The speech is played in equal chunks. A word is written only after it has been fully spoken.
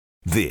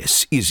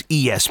This is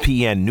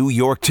ESPN New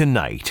York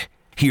Tonight.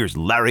 Here's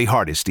Larry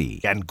Hardesty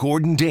and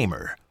Gordon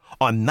Damer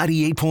on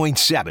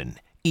 98.7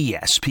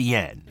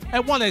 ESPN.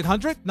 At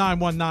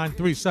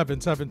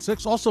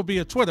 1-800-919-3776. Also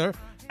via Twitter,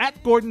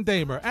 at Gordon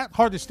Damer, at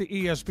Hardesty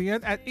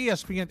ESPN, at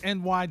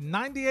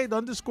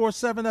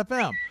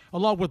ESPNNY98_7FM.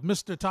 Along with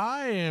Mr.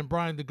 Ty and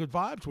Brian the Good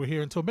Vibes. We're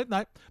here until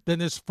midnight.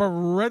 Then it's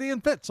Freddie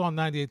and Fitz on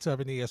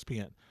 98.7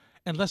 ESPN.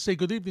 And let's say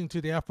good evening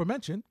to the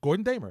aforementioned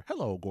Gordon Damer.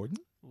 Hello, Gordon.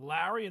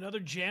 Larry, another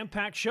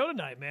jam-packed show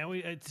tonight, man.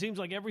 It seems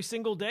like every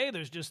single day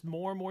there's just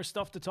more and more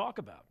stuff to talk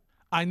about.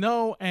 I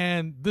know,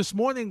 and this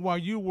morning while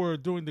you were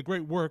doing the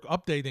great work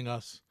updating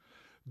us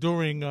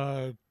during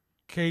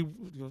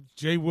Keyshawn,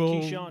 J.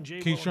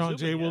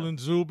 Will, and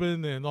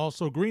Zubin, and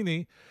also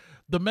Greeny,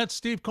 the Mets'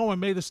 Steve Cohen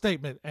made a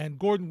statement. And,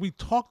 Gordon, we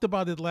talked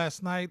about it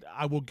last night.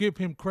 I will give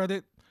him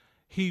credit.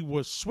 He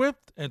was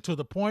swift and to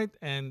the point,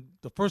 and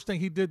the first thing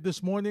he did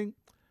this morning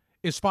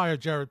is fire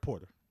Jared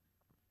Porter.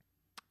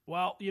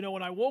 Well,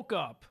 when I woke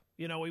up,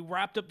 we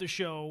wrapped up the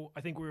show.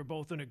 I think we were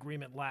both in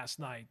agreement last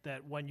night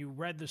that when you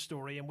read the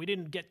story, and we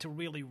didn't get to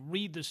really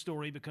read the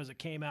story because it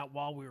came out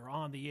while we were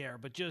on the air,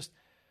 but just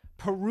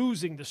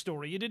perusing the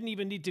story, you didn't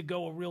even need to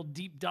go a real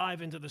deep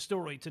dive into the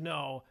story to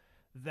know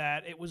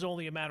that it was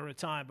only a matter of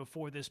time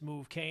before this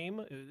move came.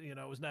 It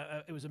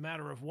was a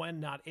matter of when,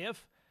 not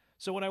if.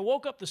 So when I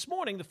woke up this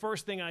morning, the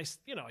first thing I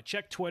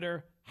checked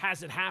Twitter,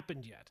 has it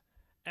happened yet?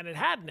 And it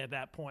hadn't at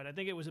that point. I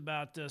think it was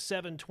about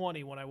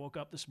 7:20 when I woke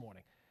up this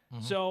morning.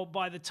 Mm-hmm. So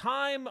by the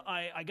time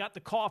I got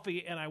the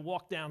coffee and I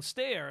walked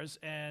downstairs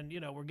and,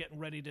 we're getting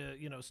ready to,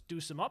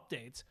 do some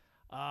updates,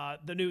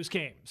 the news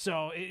came.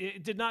 So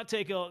it did not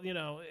take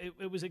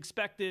it was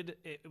expected.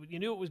 You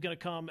knew it was going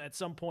to come at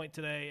some point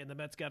today, and the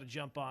Mets got to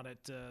jump on it.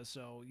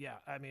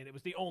 It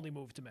was the only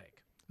move to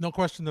make. No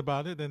question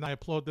about it, and I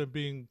applaud them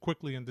being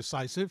quickly and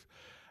decisive.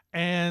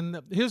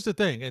 And here's the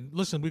thing, and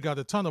listen, we got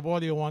a ton of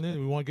audio on it,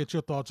 and we want to get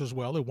your thoughts as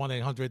well at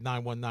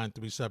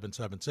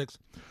 1-800-919-3776.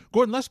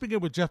 Gordon, let's begin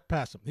with Jeff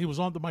Passan. He was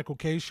on the Michael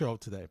Kay show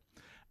today.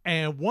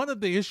 And one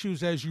of the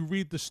issues as you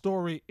read the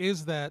story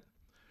is that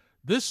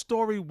this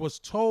story was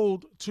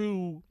told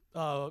to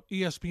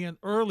ESPN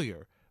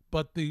earlier,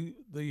 but the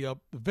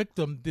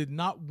victim did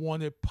not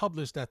want it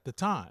published at the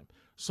time.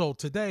 So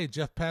today,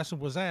 Jeff Passan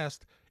was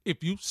asked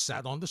if you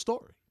sat on the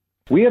story.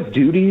 We have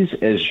duties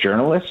as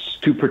journalists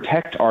to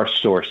protect our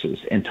sources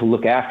and to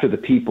look after the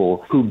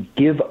people who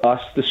give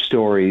us the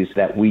stories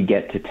that we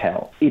get to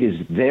tell. It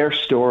is their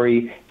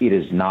story. It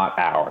is not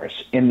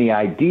ours. And the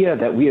idea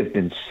that we have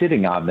been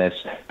sitting on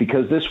this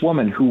because this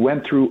woman who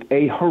went through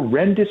a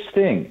horrendous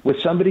thing with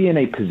somebody in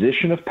a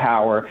position of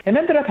power and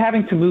ended up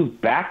having to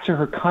move back to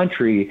her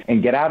country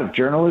and get out of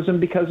journalism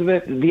because of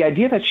it, the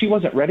idea that she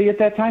wasn't ready at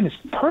that time is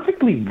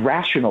perfectly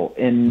rational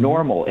and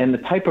normal and the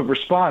type of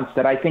response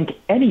that I think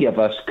any of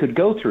us could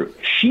go through.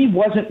 She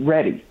wasn't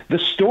ready. The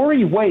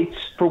story waits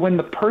for when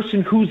the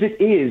person whose it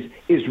is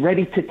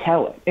ready to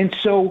tell it. And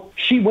so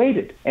she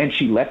waited, and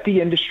she left the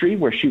industry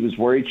where she was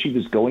worried she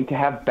was going to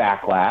have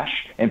backlash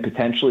and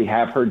potentially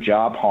have her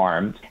job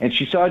harmed. And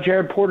she saw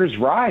Jared Porter's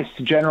rise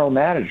to general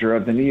manager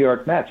of the New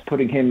York Mets,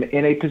 putting him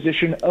in a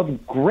position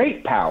of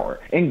great power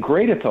and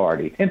great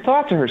authority, and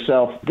thought to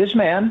herself, this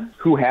man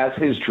who has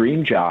his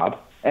dream job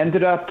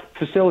ended up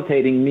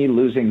facilitating me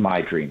losing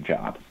my dream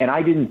job. And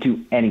I didn't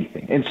do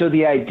anything. And so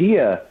the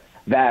idea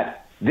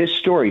that this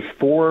story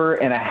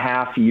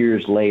 4.5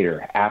 years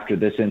later, after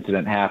this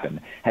incident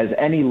happened, has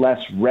any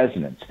less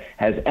resonance,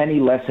 has any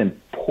less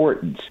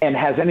importance, and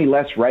has any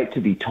less right to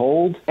be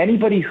told,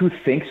 anybody who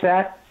thinks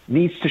that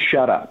needs to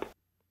shut up.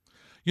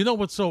 You know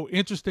what's so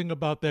interesting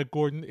about that,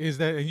 Gordon, is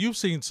that, and you've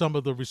seen some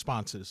of the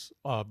responses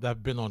that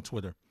have been on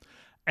Twitter,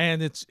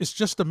 and it's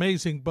just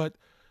amazing, but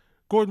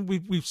Gordon,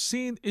 we've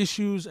seen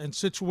issues and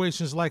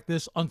situations like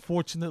this,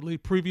 unfortunately,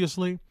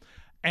 previously,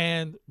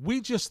 and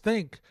we just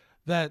think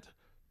that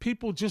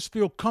people just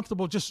feel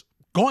comfortable just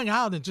going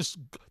out and just,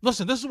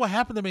 listen, this is what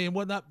happened to me and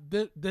whatnot.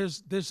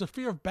 There's a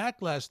fear of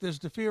backlash. There's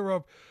the fear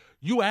of,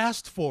 you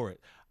asked for it.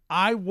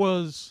 I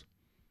was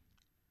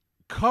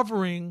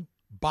covering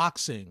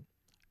boxing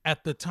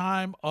at the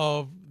time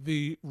of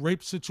the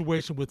rape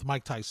situation with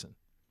Mike Tyson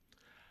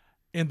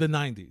in the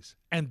 90s.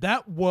 And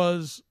that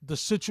was the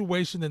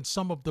situation and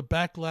some of the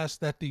backlash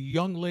that the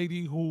young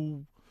lady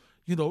who,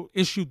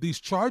 issued these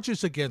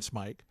charges against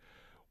Mike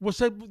was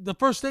said. The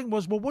first thing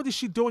was, well, what is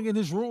she doing in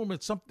his room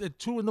at 2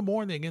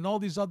 a.m. and all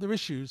these other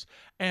issues?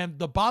 And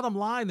the bottom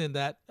line in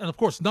that, and of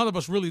course, none of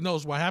us really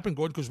knows what happened,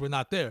 Gordon, because we're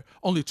not there.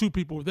 Only 2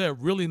 people were there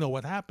really know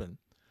what happened,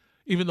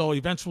 even though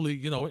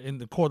eventually, in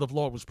the court of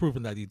law it was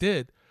proven that he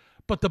did.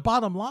 But the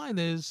bottom line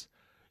is,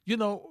 you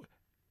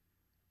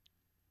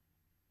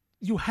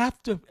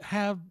have to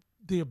have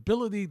the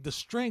ability, the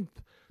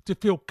strength to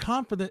feel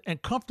confident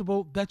and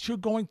comfortable that you're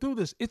going through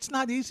this. It's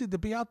not easy to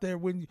be out there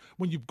when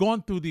you've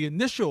gone through the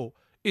initial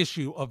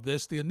issue of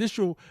this, the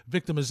initial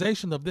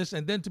victimization of this,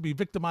 and then to be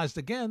victimized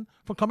again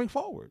for coming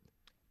forward.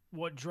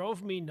 What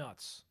drove me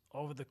nuts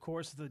over the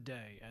course of the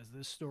day as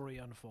this story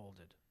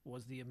unfolded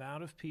was the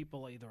amount of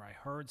people either I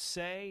heard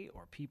say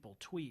or people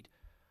tweet,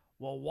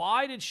 Well,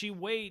 why did she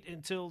wait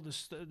until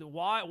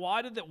why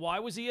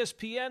was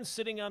ESPN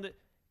sitting on the?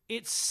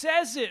 It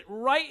says it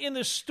right in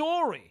the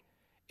story.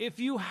 If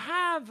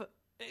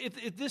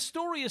this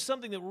story is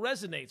something that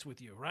resonates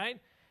with you, right?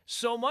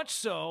 So much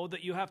so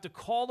that you have to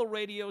call the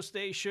radio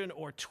station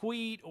or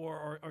tweet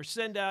or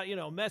send out,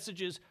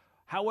 messages,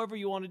 however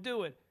you want to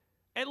do it.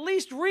 At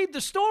least read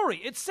the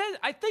story.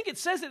 I think it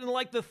says it in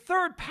like the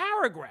third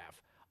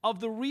paragraph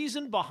of the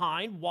reason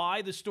behind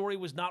why the story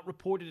was not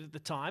reported at the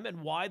time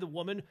and why the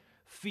woman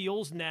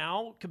feels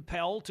now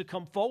compelled to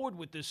come forward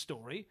with this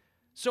story.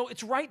 So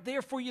it's right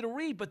there for you to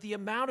read. But the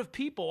amount of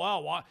people,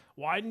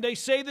 why didn't they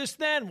say this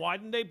then? Why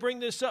didn't they bring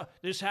this up?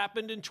 This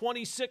happened in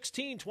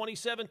 2016,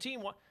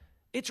 2017.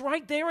 It's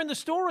right there in the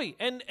story.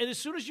 And as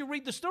soon as you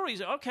read the story, you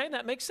say, okay,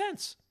 that makes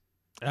sense.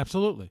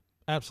 Absolutely.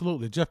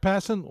 Absolutely. Jeff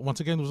Passan, once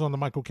again, was on the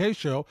Michael Kay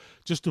Show.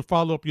 Just to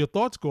follow up your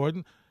thoughts,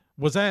 Gordon,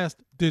 was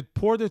asked, did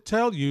Porter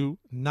tell you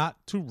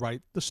not to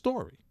write the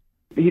story?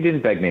 He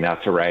didn't beg me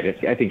not to write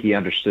it. I think he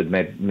understood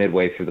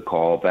midway through the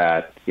call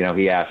that,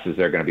 he asked, is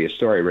there going to be a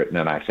story written?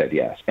 And I said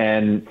yes.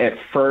 And at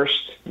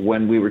first,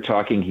 when we were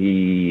talking,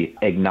 he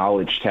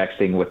acknowledged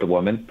texting with the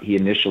woman. He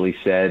initially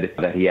said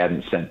that he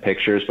hadn't sent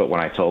pictures, but when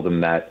I told him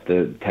that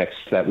the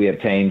texts that we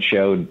obtained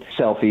showed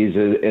selfies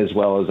as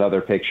well as other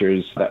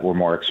pictures that were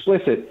more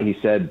explicit, he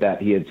said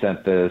that he had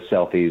sent the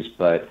selfies,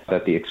 but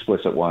that the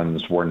explicit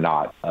ones were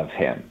not of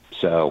him.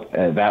 So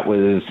that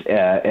was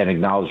an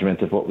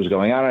acknowledgement of what was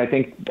going on. I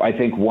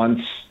think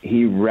once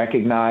he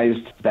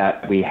recognized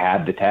that we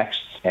had the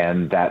texts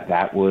and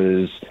that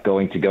was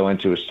going to go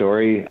into a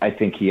story, I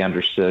think he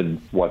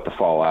understood what the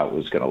fallout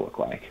was going to look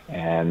like.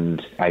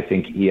 And I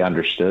think he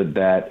understood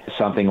that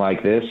something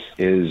like this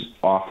is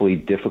awfully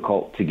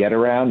difficult to get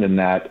around and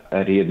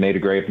that he had made a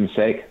grave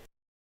mistake.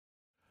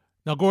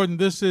 Now, Gordon,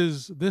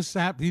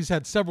 he's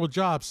had several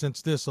jobs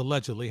since this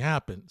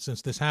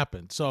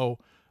happened. So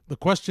the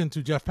question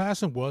to Jeff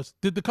Passan was,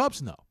 did the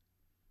Cubs know?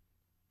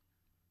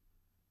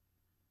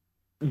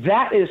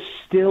 That is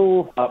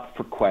still up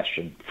for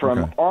question.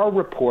 From our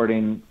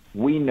reporting,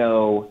 we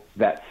know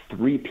that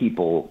 3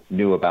 people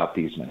knew about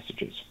these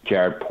messages.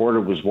 Jared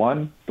Porter was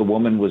one, the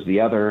woman was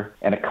the other,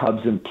 and a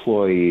Cubs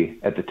employee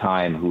at the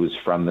time who was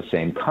from the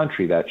same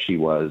country that she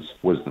was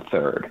the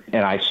third.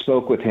 And I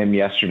spoke with him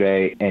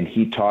yesterday, and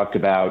he talked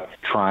about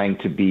trying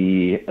to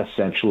be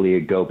essentially a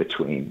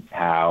go-between,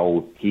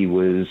 how he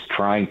was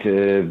trying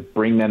to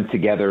bring them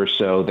together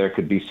so there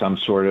could be some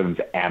sort of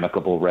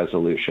amicable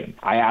resolution.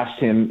 I asked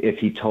him if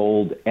he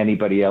told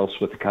anybody else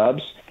with the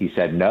Cubs. He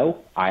said no.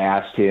 I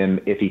asked him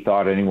if he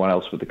thought anyone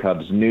else with the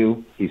Cubs knew.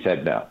 He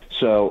said no.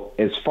 So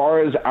as far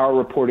as our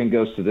reporting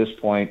goes to this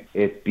point,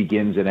 it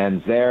begins and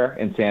ends there.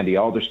 And Sandy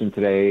Alderson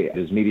today, at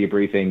his media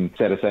briefing,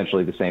 said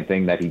essentially the same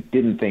thing, that he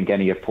didn't think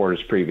any of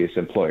Porter's previous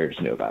employers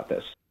knew about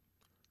this.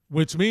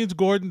 Which means,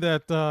 Gordon,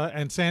 that,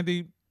 and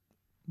Sandy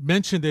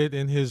mentioned it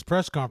in his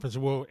press conference,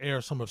 we'll air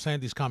some of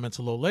Sandy's comments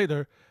a little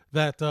later,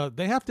 that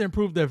they have to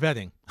improve their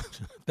vetting.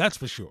 That's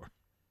for sure.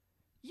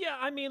 Yeah,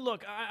 I mean,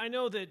 look, I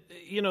know that,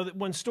 that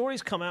when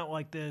stories come out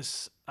like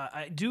this,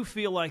 I do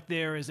feel like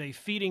there is a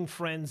feeding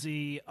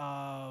frenzy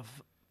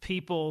of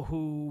people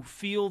who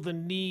feel the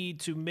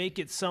need to make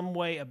it some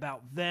way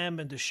about them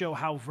and to show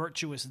how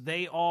virtuous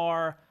they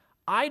are.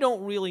 I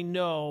don't really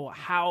know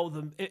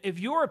if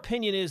your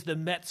opinion is the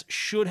Mets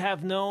should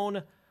have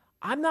known,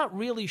 I'm not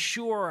really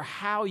sure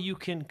how you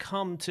can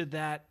come to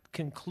that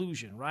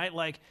conclusion, right?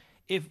 Like,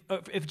 if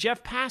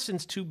Jeff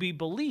Passan's to be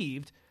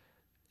believed,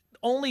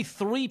 only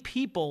 3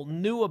 people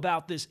knew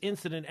about this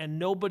incident and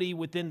nobody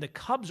within the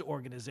Cubs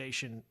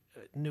organization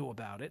knew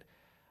about it.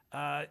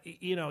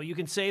 You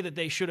can say that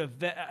they should have.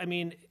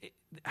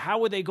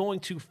 How are they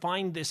going to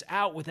find this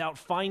out without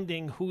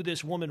finding who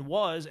this woman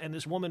was? And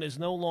this woman is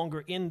no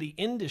longer in the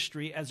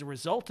industry as a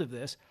result of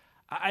this.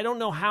 I don't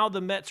know how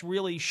the Mets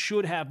really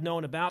should have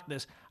known about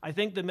this. I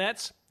think the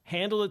Mets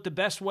handled it the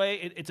best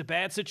way. It's a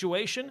bad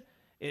situation.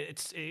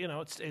 It's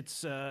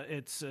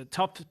a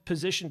tough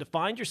position to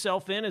find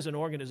yourself in as an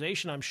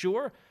organization, I'm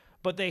sure,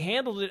 but they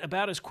handled it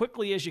about as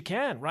quickly as you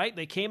can, right?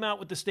 They came out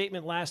with the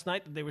statement last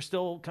night that they were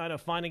still kind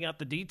of finding out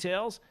the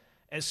details.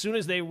 As soon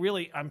as they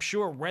really, I'm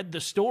sure, read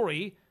the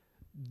story,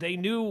 they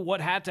knew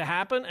what had to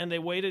happen, and they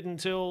waited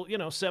until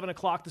 7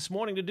 o'clock this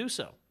morning to do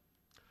so.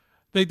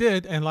 They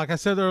did, and like I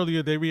said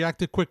earlier, they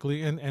reacted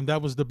quickly, and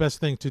that was the best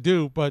thing to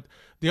do. But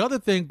the other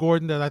thing,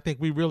 Gordon, that I think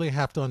we really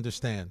have to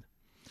understand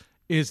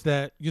is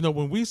that,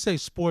 when we say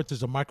sports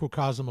is a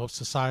microcosm of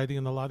society,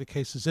 in a lot of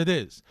cases it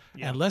is.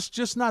 Yeah. And let's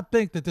just not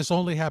think that this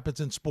only happens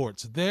in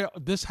sports.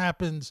 This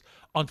happens,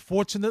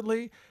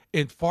 unfortunately,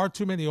 in far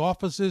too many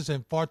offices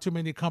and far too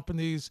many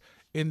companies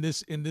in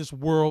this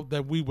world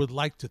that we would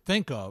like to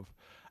think of.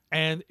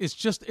 And it's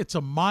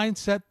a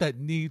mindset that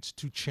needs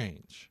to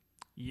change.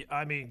 Yeah,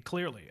 I mean,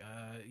 clearly.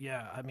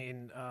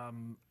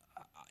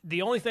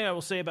 The only thing I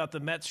will say about the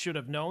Mets should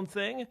have known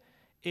thing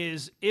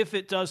is if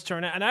it does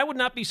turn out, and I would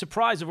not be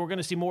surprised if we're going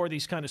to see more of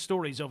these kind of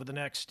stories over the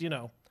next,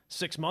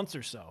 6 months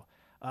or so.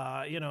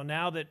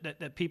 Now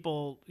that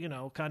people,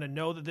 kind of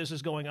know that this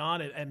is going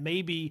on, and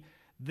maybe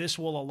this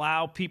will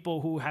allow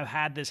people who have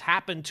had this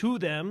happen to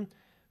them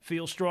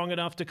feel strong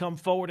enough to come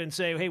forward and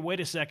say, hey, wait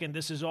a second,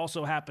 this has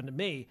also happened to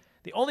me.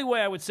 The only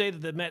way I would say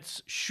that the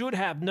Mets should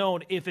have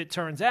known, if it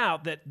turns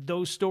out that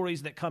those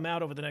stories that come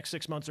out over the next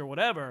 6 months or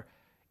whatever,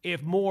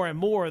 if more and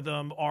more of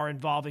them are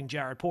involving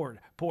Jared Porter.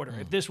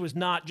 If this was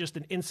not just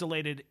an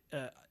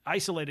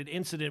isolated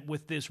incident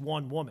with this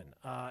one woman,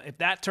 if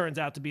that turns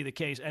out to be the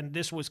case, and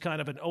this was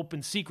kind of an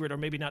open secret, or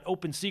maybe not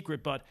open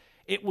secret, but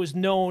it was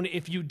known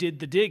if you did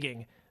the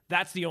digging,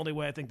 that's the only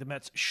way I think the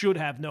Mets should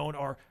have known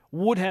or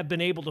would have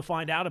been able to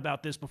find out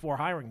about this before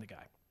hiring the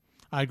guy.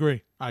 I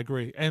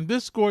agree. And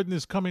this, Gordon,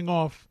 is coming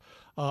off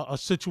a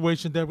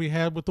situation that we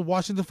had with the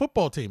Washington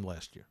football team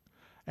last year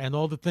and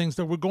all the things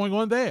that were going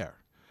on there.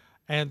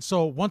 And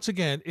so, once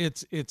again,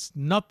 it's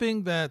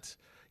nothing that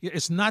 –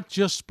 it's not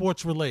just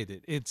sports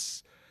related.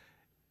 It's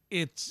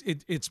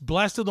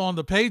blasted on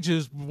the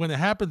pages when it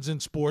happens in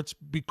sports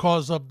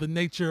because of the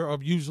nature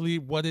of usually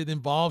what it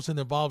involves, and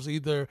involves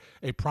either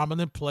a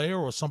prominent player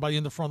or somebody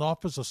in the front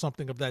office or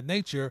something of that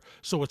nature.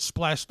 So it's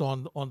splashed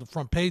on the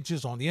front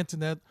pages, on the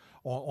internet,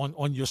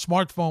 on your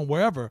smartphone,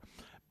 wherever.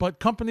 But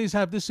companies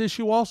have this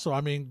issue also.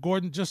 I mean,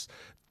 Gordon, just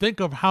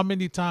think of how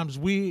many times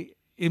we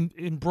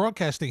in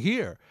broadcasting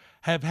here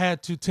have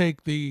had to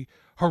take the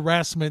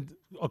harassment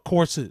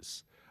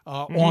courses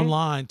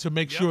online to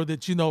make sure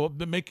that,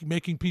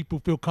 making people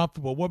feel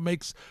comfortable. What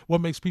makes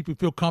people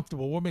feel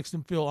comfortable? What makes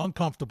them feel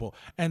uncomfortable?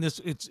 And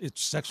it's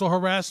sexual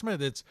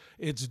harassment.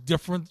 It's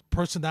different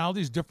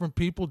personalities, different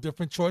people,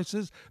 different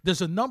choices.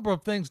 There's a number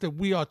of things that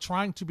we are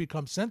trying to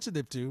become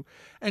sensitive to.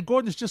 And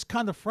Gordon, it's just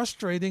kind of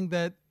frustrating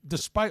that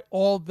despite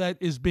all that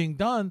is being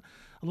done,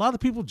 a lot of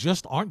people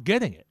just aren't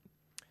getting it.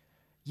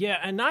 Yeah,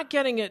 and not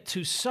getting it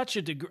to such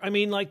a degree. I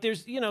mean, like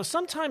there's,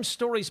 sometimes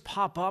stories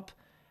pop up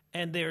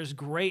and there's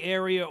gray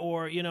area,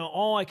 or,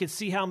 I could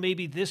see how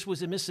maybe this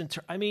was a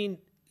misinterpretation. I mean,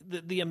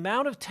 the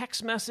amount of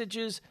text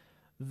messages,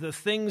 the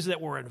things that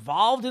were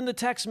involved in the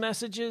text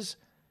messages,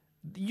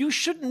 you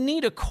shouldn't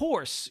need a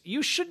course.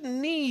 You shouldn't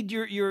need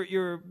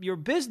your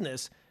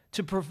business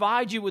to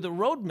provide you with a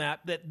roadmap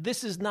that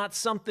this is not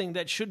something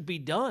that should be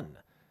done.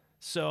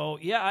 So,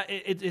 yeah,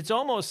 it's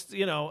almost,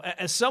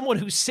 as someone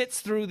who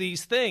sits through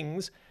these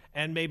things,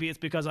 and maybe it's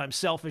because I'm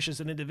selfish as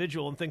an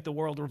individual and think the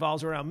world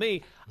revolves around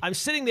me, I'm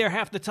sitting there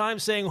half the time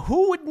saying,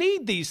 who would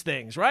need these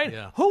things, right?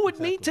 Yeah, who would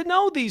need to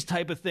know these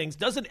type of things?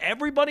 Doesn't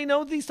everybody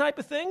know these type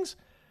of things?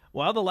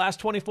 Well, the last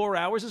 24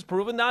 hours has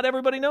proven not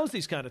everybody knows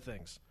these kind of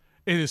things.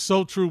 It is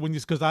so true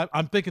because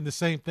I'm thinking the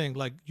same thing.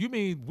 Like, you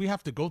mean we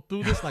have to go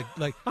through this?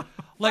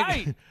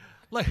 Right.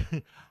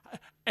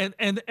 And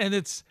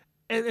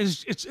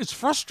it's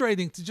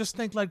frustrating to just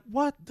think like,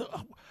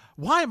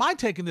 why am I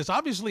taking this?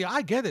 Obviously,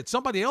 I get it.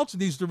 Somebody else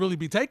needs to really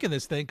be taking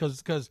this thing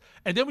because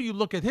and then when you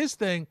look at his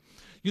thing,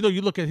 you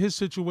look at his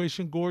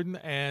situation, Gordon,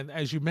 and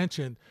as you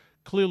mentioned,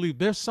 clearly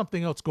there's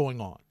something else going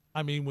on.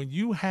 I mean, when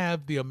you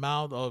have the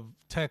amount of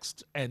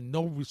text and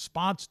no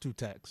response to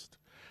text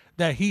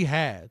that he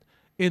had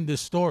in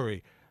this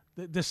story,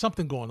 there's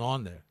something going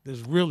on there.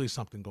 There's really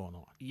something going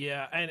on.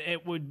 Yeah, and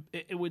it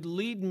would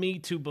lead me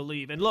to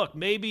believe. And look,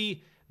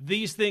 maybe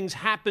these things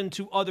happen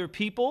to other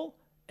people,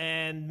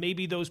 and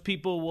maybe those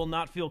people will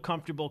not feel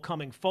comfortable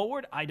coming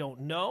forward. I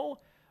don't know.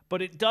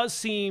 But it does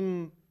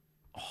seem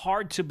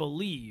hard to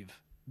believe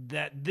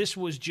that this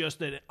was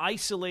just an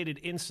isolated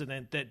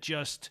incident that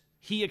just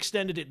he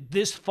extended it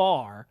this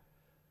far,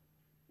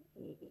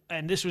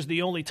 and this was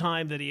the only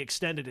time that he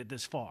extended it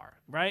this far,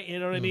 right? You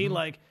know what I mean?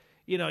 Like,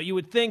 you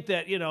would think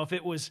that, if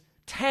it was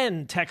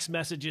 10 text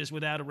messages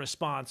without a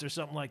response or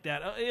something like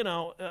that,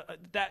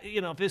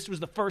 if this was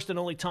the first and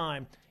only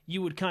time,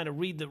 you would kind of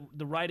read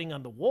the writing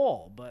on the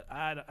wall. But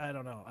I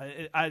don't know.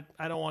 I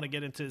don't want to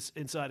get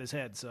inside his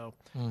head. So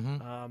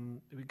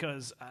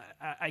because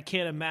I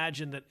can't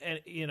imagine that,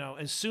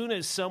 as soon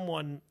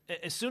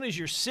as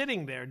you're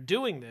sitting there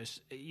doing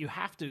this, you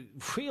have to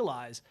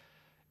realize,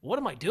 what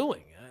am I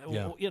doing?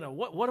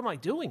 What am I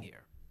doing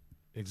here?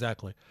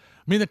 Exactly.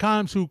 Mina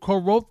Kimes, who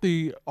co-wrote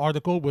the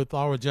article with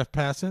our Jeff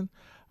Passan,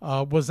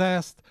 was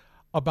asked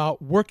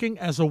about working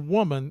as a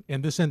woman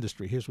in this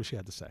industry. Here's what she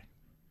had to say.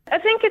 I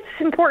think it's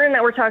important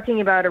that we're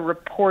talking about a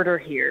reporter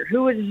here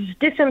who is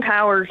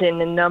disempowered in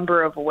a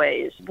number of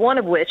ways. One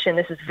of which, and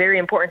this is very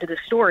important to the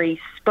story,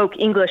 spoke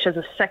English as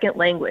a second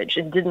language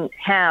and didn't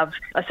have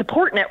a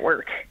support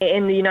network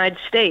in the United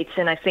States.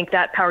 And I think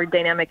that power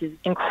dynamic is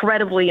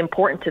incredibly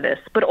important to this.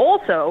 But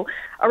also,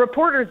 a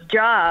reporter's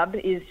job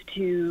is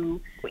to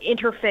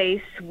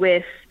interface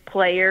with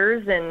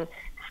players and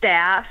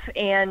staff,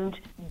 and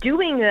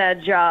doing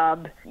that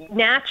job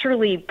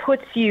naturally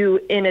puts you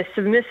in a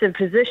submissive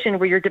position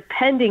where you're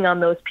depending on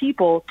those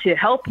people to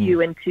help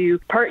you and to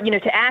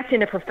act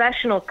in a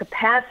professional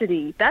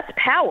capacity. That's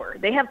power.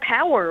 They have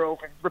power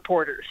over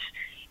reporters.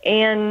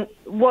 And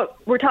what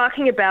we're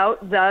talking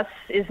about, thus,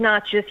 is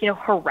not just,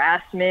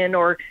 harassment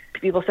or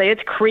people say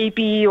it's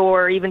creepy,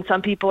 or even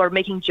some people are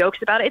making jokes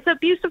about it. It's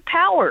abuse of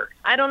power.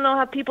 I don't know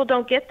how people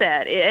don't get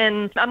that.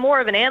 And I'm more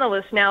of an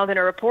analyst now than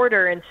a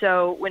reporter. And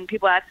so when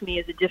people ask me,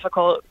 is it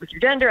difficult with your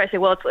gender? I say,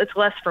 well, it's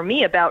less for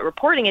me about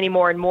reporting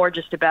anymore and more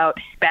just about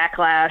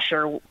backlash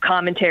or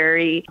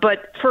commentary.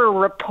 But for a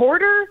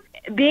reporter,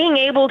 being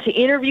able to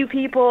interview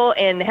people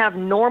and have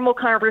normal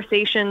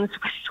conversations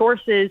with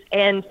sources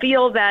and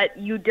feel that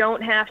you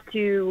don't have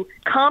to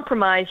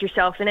compromise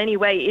yourself in any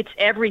way, it's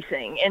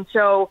everything. And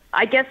so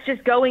I guess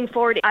just going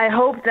forward, I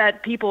hope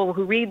that people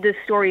who read this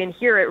story and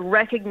hear it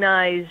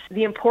recognize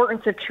the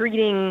importance of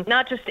treating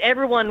not just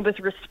everyone with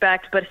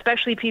respect, but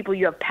especially people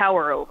you have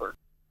power over.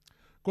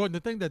 Gordon,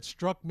 the thing that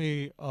struck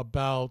me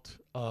about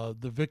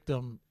the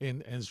victim,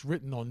 and is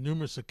written on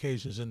numerous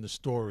occasions in the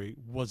story,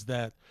 was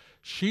that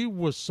she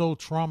was so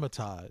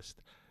traumatized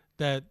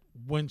that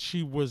when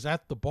she was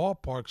at the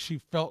ballpark,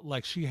 she felt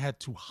like she had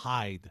to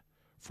hide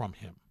from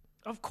him.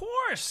 Of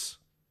course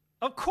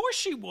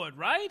she would,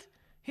 right?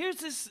 Here's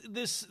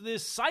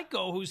this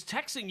psycho who's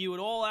texting you at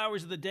all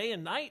hours of the day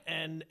and night,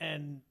 and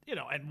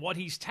what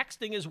he's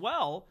texting as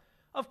well.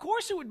 Of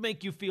course, it would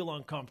make you feel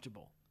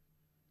uncomfortable.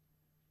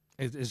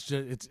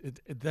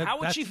 How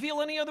would she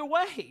feel any other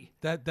way?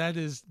 That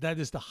is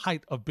the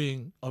height of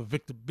being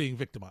being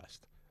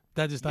victimized.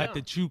 That is the height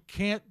that you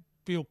can't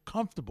feel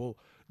comfortable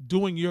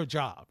doing your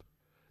job.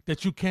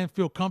 That you can't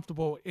feel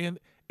comfortable in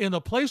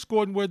a place,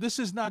 Gordon, where this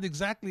is not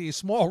exactly a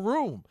small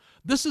room.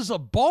 This is a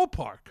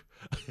ballpark.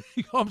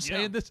 You know what I'm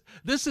saying?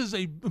 This is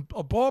a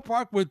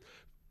ballpark with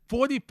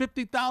 40,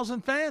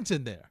 50,000 fans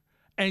in there,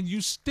 and you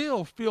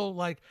still feel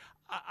like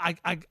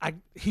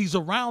he's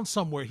around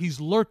somewhere. He's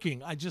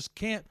lurking. I just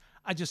can't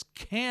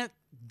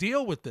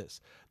deal with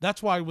this.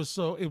 That's why it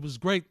was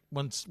great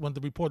when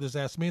the reporters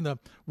asked Mina,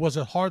 was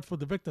it hard for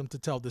the victim to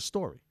tell this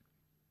story?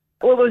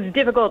 Well, it was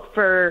difficult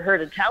for her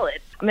to tell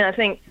it. I mean, I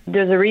think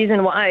there's a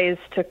reason why it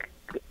took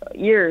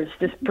years.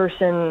 This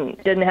person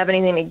didn't have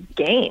anything to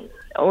gain,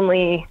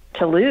 only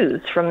to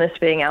lose from this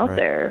being out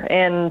there.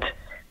 And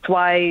that's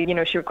why,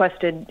 she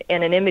requested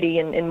anonymity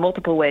in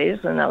multiple ways,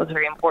 and that was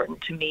very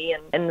important to me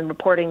in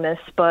reporting this.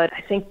 But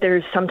I think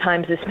there's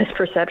sometimes this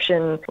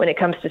misperception when it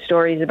comes to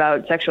stories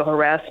about sexual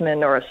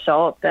harassment or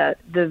assault that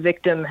the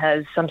victim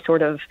has some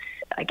sort of,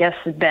 I guess,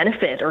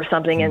 benefit or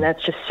something, and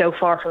that's just so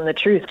far from the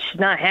truth. She's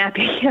not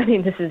happy. I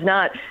mean, this is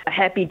not a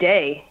happy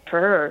day for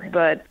her,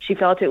 but she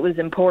felt it was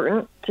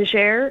important to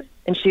share.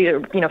 And she,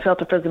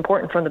 felt it was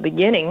important from the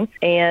beginning,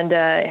 and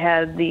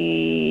had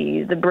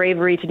the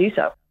bravery to do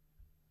so.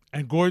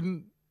 And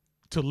Gordon,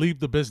 to leave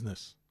the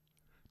business,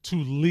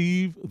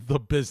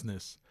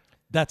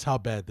 that's how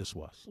bad this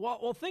was.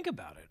 Well, think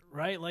about it,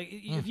 right? Like,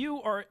 if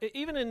you are,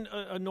 even in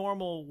a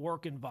normal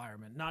work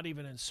environment, not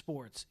even in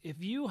sports,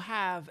 if you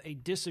have a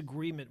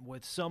disagreement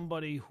with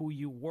somebody who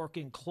you work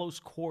in close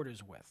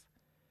quarters with,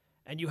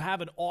 and you have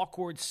an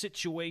awkward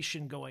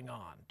situation going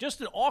on,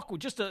 just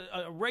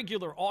a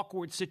regular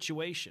awkward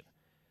situation,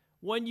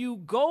 when you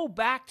go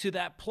back to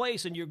that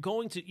place and you're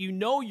going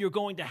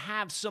to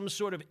have some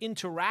sort of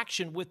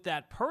interaction with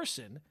that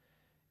person,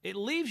 it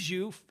leaves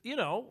you,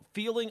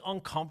 feeling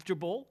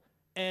uncomfortable.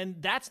 And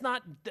that's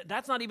not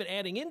even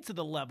adding into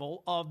the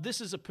level of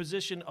this is a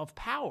position of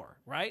power,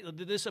 right?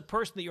 This a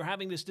person that you're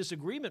having this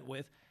disagreement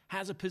with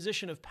has a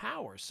position of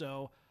power.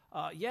 So,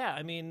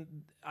 I mean,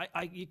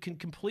 you can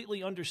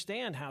completely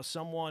understand how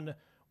someone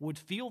would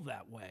feel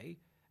that way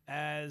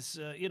as,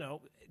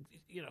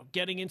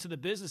 getting into the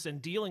business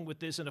and dealing with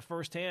this in a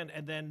firsthand,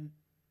 and then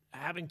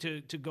having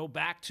to go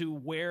back to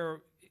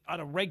where on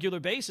a regular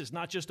basis,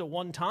 not just a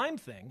one-time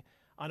thing,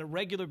 on a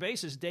regular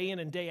basis, day in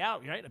and day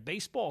out, right? A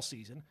baseball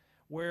season,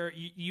 where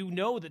you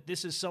know that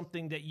this is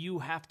something that you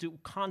have to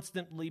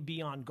constantly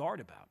be on guard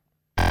about.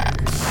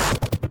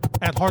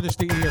 At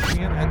Hardesty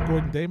ESPN, at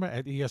Gordon Damer,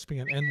 at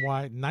ESPN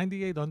NY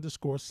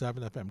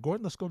 98_7 FM.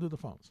 Gordon, let's go to the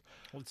phones.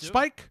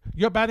 Spike,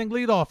 you're batting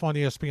leadoff on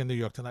ESPN New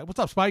York tonight. What's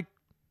up, Spike?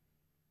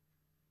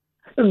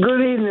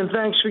 Good evening.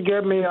 Thanks for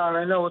getting me on.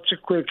 I know it's a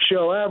quick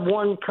show. I have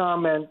one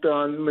comment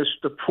on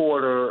Mr.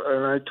 Porter,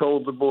 and I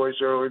told the boys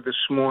early this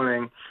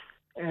morning,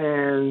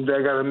 and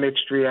I got a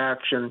mixed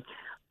reaction.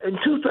 In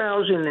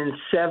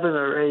 2007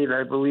 or 8,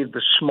 I believe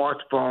the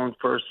smartphone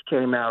first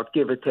came out,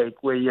 give or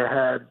take, where you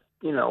had,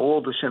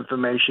 all this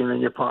information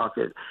in your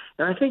pocket.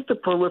 And I think the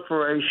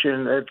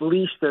proliferation, at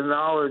least the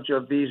knowledge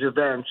of these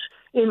events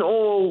in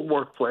all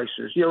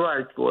workplaces, you're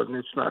right, Gordon,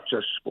 it's not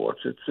just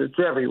sports, it's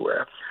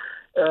everywhere.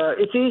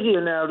 It's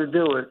easier now to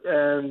do it,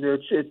 and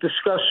it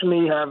disgusts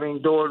me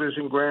having daughters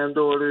and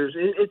granddaughters.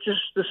 It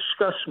just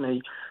disgusts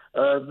me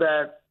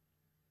that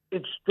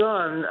it's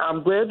done.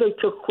 I'm glad they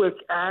took quick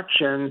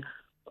action,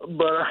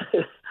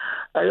 but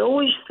I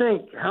always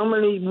think how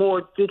many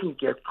more didn't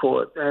get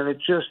caught, and it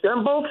just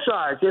on both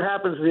sides. It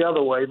happens the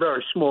other way,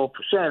 very small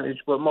percentage,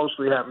 but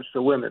mostly happens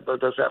to women, but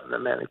it does happen to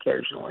men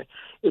occasionally.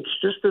 It's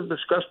just a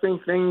disgusting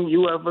thing.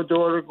 You have a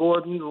daughter,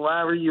 Gordon,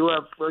 Larry, you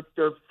have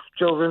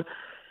children.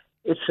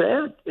 It's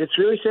sad. It's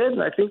really sad,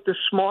 and I think the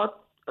smart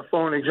the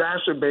phone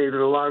exacerbated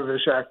a lot of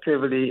this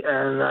activity,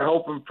 and I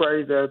hope and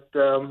pray that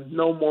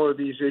no more of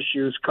these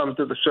issues come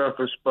to the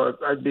surface, but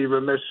I'd be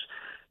remiss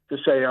to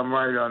say I'm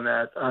right on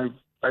that.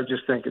 I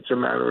just think it's a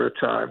matter of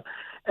time.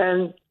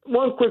 And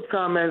one quick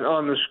comment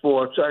on the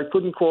sports. I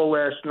couldn't call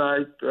last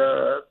night,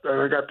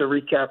 and I got the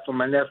recap from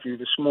my nephew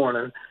this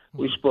morning.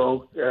 We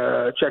spoke,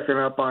 checking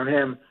up on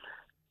him.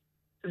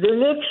 The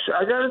Knicks,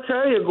 I got to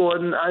tell you,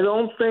 Gordon, I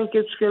don't think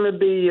it's going to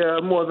be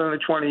more than a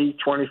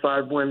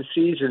 20-25 win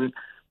season,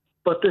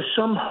 but there's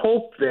some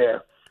hope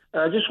there.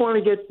 I just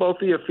want to get both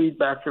of your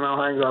feedback, and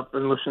I'll hang up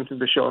and listen to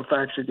the show. And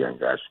thanks again,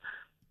 guys.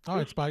 All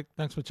right, Spike.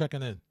 Thanks for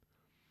checking in.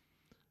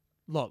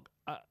 Look,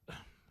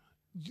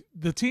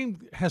 the team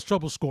has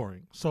trouble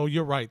scoring, so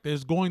you're right.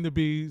 There's going to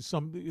be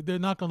they're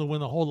not going to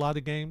win a whole lot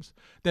of games.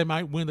 They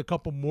might win a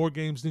couple more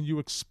games than you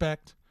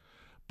expect.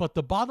 But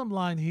the bottom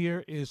line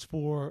here is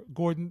for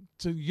Gordon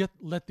to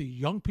let the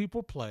young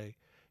people play,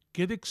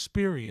 get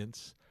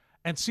experience,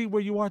 and see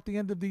where you are at the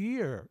end of the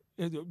year.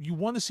 You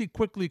want to see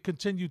Quickly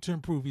continue to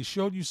improve. He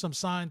showed you some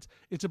signs.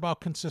 It's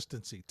about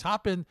consistency.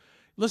 Toppin,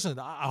 listen,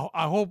 I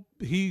hope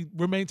he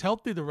remains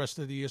healthy the rest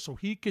of the year so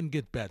he can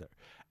get better.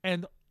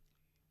 And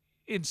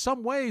in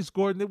some ways,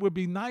 Gordon, it would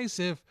be nice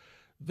if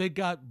they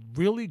got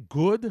really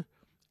good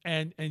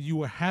and you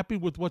were happy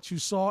with what you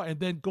saw, and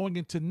then going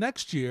into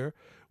next year,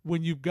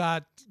 when you've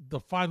got the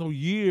final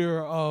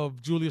year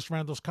of Julius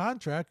Randle's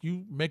contract,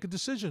 you make a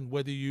decision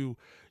whether you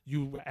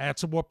add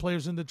some more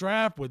players in the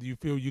draft, whether you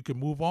feel you can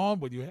move on,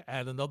 whether you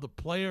add another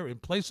player in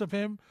place of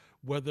him,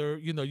 whether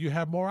you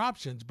have more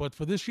options. But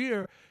for this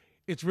year,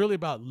 it's really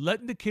about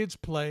letting the kids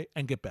play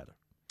and get better.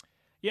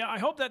 Yeah, I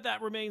hope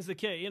that remains the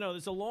case.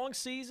 There's a long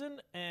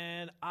season,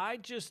 and I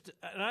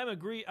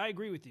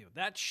agree with you.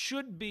 That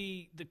should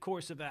be the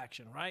course of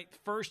action, right?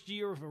 First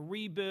year of a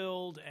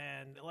rebuild,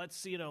 and let's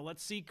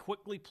see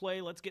Quickly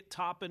play. Let's get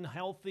Toppin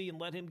healthy and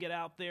let him get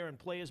out there and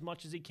play as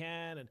much as he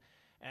can.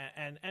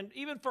 And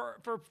even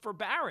for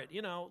Barrett,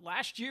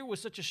 last year was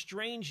such a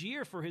strange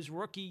year for his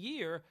rookie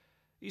year.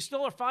 You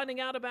still are finding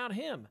out about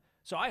him.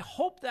 So I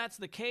hope that's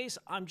the case.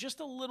 I'm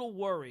just a little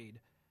worried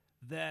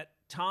that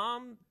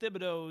Tom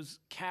Thibodeau's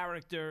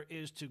character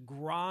is to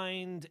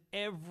grind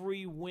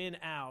every win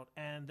out,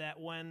 and that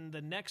when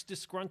the next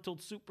disgruntled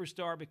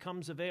superstar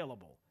becomes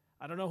available,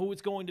 I don't know who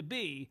it's going to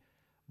be,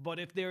 but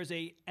if there's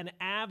an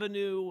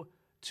avenue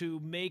to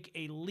make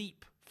a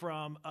leap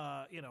from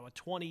a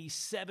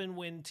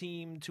 27-win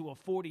team to a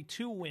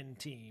 42-win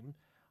team,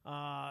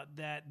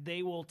 that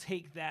they will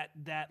take that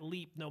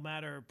leap no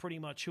matter pretty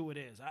much who it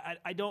is.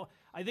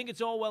 I think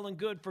it's all well and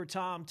good for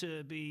Tom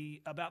to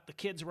be about the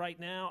kids right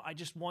now. I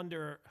just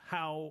wonder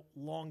how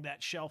long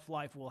that shelf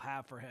life will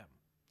have for him.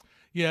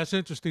 Yeah, it's an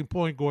interesting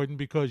point, Gordon,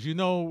 because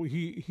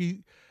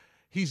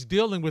he's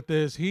dealing with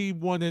this. He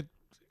wanted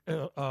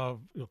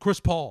Chris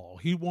Paul.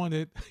 He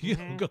wanted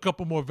a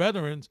couple more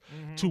veterans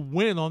to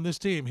win on this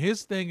team.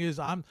 His thing is,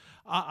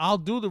 I'll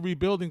do the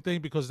rebuilding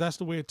thing because that's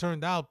the way it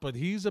turned out. But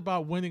he's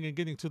about winning and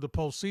getting to the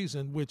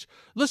postseason, which,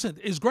 listen,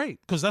 is great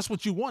because that's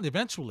what you want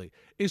eventually.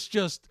 It's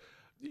just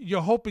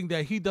you're hoping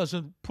that he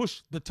doesn't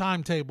push the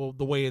timetable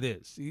the way it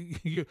is.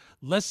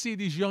 Let's see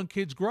these young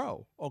kids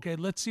grow. Okay,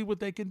 let's see what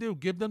they can do.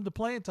 Give them the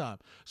playing time.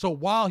 So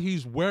while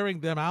he's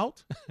wearing them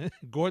out,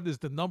 Gordon, as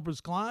the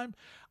numbers climb,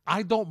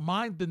 I don't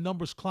mind the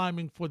numbers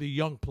climbing for the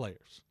young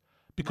players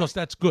because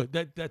that's good.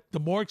 That the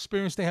more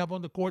experience they have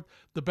on the court,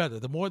 the better.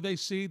 The more they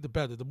see, the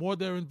better. The more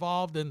they're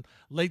involved in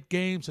late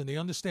games and they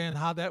understand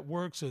how that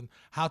works and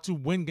how to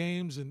win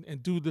games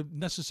and do the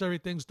necessary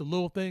things, the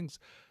little things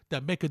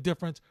that make a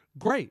difference,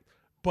 great.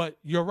 But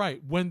you're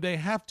right. When they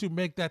have to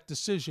make that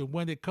decision,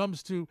 when it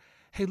comes to,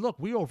 hey, look,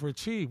 we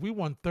overachieved. We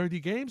won 30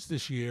 games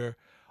this year.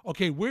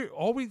 Okay, we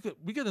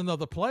get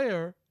another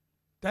player.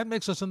 That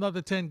makes us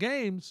another 10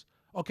 games.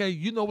 Okay,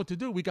 you know what to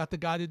do. We got the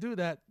guy to do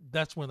that.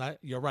 That's when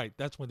you're right.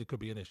 That's when it could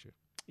be an issue.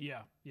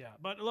 Yeah.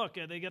 But look,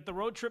 they get the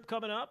road trip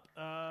coming up.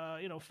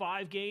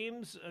 5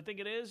 games, I think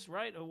it is,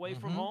 right, away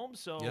from home.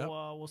 So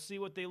we'll see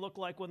what they look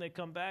like when they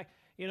come back.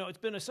 It's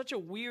been such a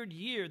weird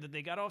year that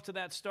they got off to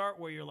that start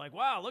where you're like,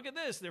 wow, look at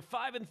this. They're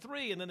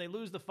 5-3, and then they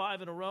lose the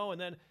 5 in a row,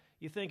 and then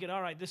you're thinking,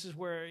 all right, this is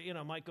where,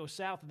 might go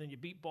south, and then you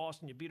beat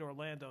Boston, you beat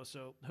Orlando.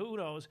 So who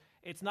knows?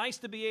 It's nice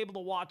to be able to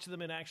watch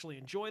them and actually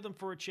enjoy them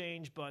for a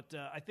change, but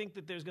I think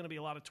that there's going to be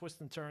a lot of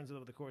twists and turns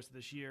over the course of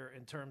this year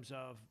in terms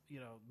of,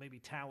 maybe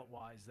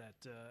talent-wise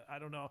that I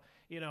don't know.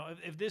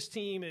 If this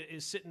team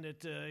is sitting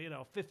at,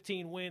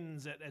 15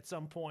 wins at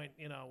some point,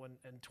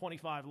 and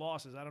 25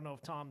 losses, I don't know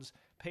if Tom's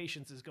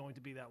patience is going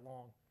to be that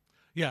long.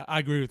 Yeah, I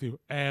agree with you.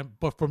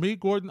 But for me,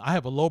 Gordon, I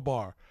have a low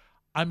bar.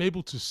 I'm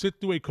able to sit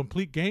through a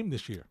complete game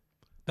this year.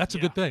 That's a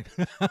good thing.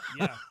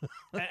 Yeah.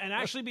 And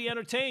actually be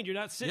entertained. You're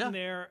not sitting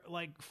there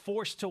like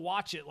forced to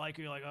watch it like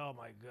you're like, oh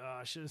my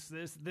gosh,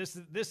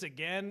 this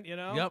again,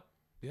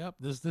 Yep.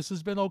 This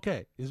has been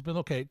okay. It's been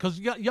okay because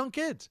you got young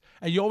kids,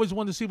 and you always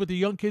want to see what the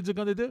young kids are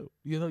going to do.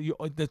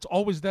 That's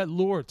always that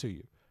lure to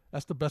you.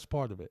 That's the best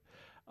part of it.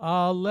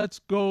 Let's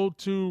go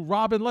to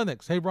Rob in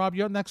Lennox. Hey, Rob,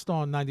 you're next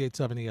on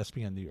 98.7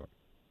 ESPN New York.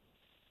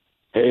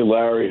 Hey,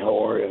 Larry,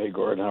 how are you? Hey,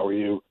 Gordon, how are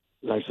you?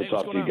 Nice to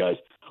talk to you guys.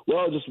 Well,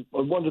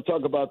 I wanted to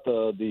talk about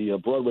the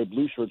Broadway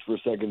Blue Shirts for a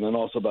second, and then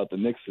also about the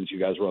Knicks since you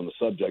guys were on the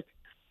subject.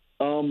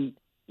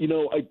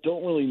 I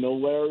don't really know,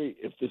 Larry,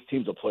 if this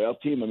team's a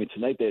playoff team. I mean,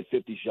 tonight they had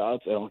 50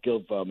 shots. I don't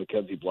give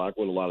Mackenzie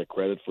Blackwood a lot of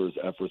credit for his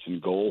efforts in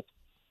goal.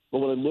 But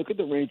when I look at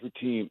the Ranger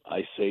team,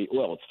 I say,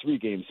 well, it's 3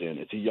 games in.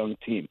 It's a young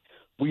team.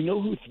 We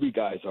know who 3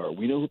 guys are.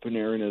 We know who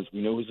Panarin is.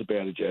 We know who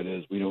Zibanejad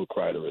is. We know who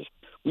Kreider is.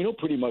 We know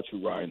pretty much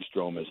who Ryan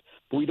Strome is.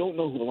 But we don't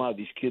know who a lot of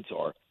these kids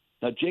are.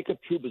 Now, Jacob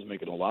Trouba's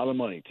making a lot of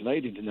money.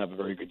 Tonight he didn't have a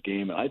very good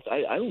game. And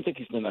I don't think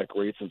he's been that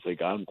great since they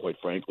got him, quite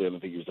frankly. I don't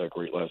think he was that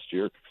great last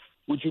year.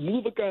 Would you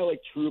move a guy like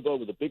Trouba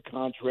with a big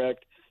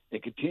contract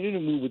and continue to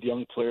move with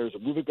young players, or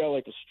move a guy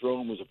like a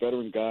Strome who's a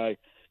veteran guy?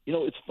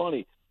 It's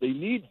funny. They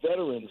need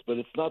veterans, but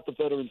it's not the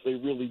veterans they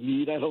really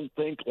need, I don't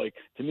think. Like,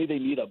 to me, they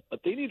need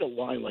a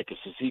line like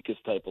a Cizikas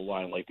type of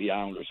line like the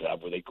Islanders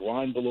have, where they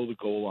grind below the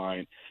goal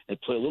line and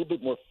play a little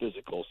bit more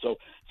physical. So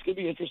it's going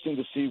to be interesting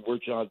to see where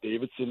John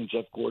Davidson and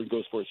Jeff Gordon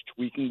goes for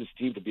tweaking this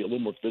team to be a little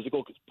more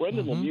physical, because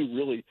Brendan Lemieux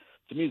really,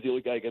 to me, is the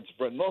only guy against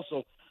Brendan.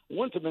 Also, I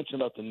wanted to mention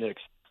about the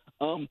Knicks.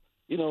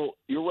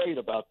 You're right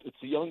about it's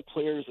the young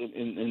players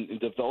in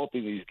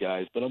developing these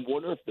guys, but I'm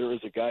wondering if there is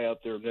a guy out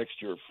there next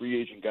year, a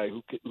free agent guy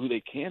who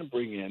they can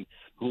bring in,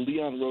 who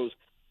Leon Rose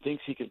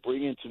thinks he can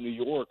bring into New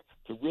York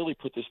to really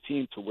put this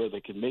team to where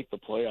they can make the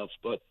playoffs.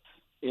 But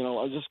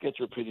I'll just get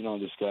your opinion on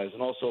this, guys.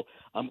 And also,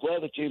 I'm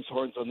glad that James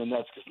Harden's on the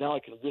Nets, because now I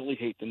can really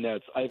hate the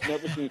Nets. I've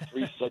never seen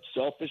 3 such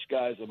selfish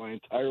guys in my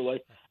entire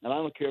life, and I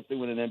don't care if they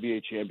win an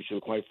NBA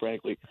championship. Quite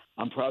frankly,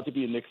 I'm proud to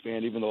be a Knicks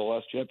fan, even though the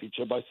last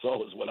championship I saw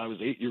was when I was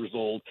 8 years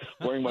old,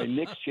 wearing my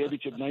Knicks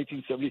championship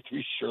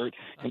 1973 shirt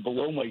and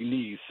below my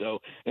knees. So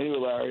anyway,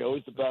 Larry,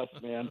 always the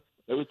best, man.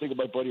 I always think of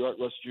my buddy Art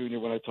Russ Jr.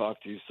 when I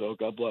talk to you. So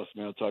God bless,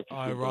 man. I'll talk to you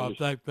All soon. right,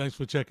 Rob. Thanks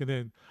for checking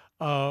in.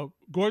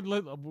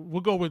 Gordon,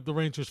 we'll go with the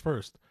Rangers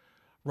first.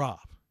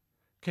 Rob,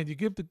 can you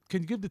give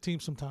the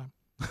team some time?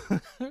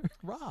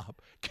 Rob,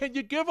 can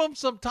you give them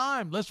some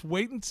time? Let's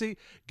wait and see.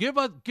 Give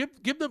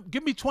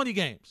me 20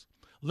 games.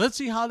 Let's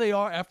see how they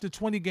are after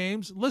 20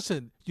 games.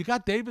 Listen, you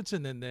got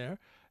Davidson in there.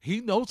 He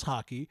knows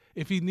hockey.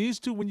 If he needs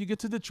to, when you get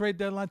to the trade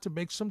deadline, to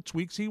make some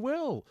tweaks, he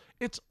will.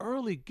 It's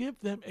early. Give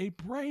them a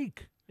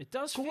break. It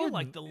does feel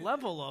like the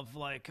level of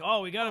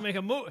we got to make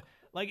a move.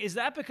 Like, is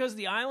that because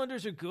the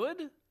Islanders are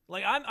good?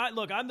 Like,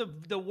 I'm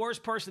the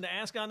worst person to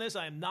ask on this.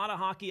 I am not a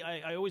hockey.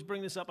 I always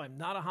bring this up. I'm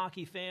not a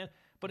hockey fan,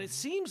 but it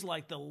seems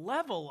like the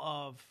level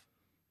of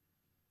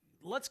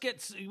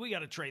we got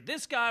to trade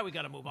this guy. We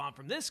got to move on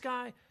from this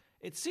guy.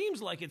 It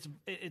seems like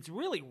it's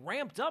really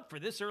ramped up for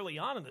this early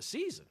on in the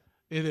season.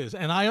 It is,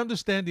 and I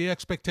understand the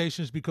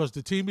expectations because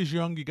the team is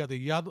young. You got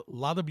a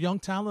lot of young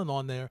talent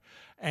on there,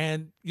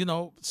 and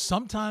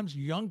sometimes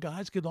young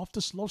guys get off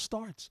to slow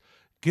starts.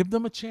 Give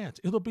them a chance;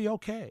 it'll be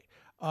okay.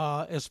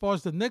 As far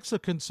as the Knicks are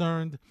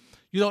concerned,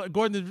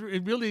 Gordon,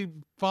 it really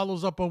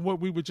follows up on what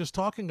we were just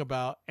talking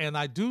about, and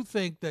I do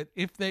think that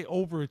if they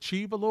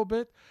overachieve a little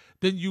bit,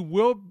 then you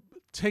will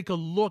take a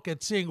look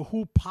at seeing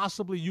who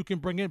possibly you can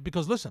bring in.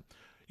 Because listen,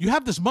 you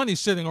have this money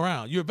sitting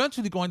around; you're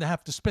eventually going to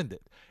have to spend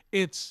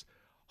it.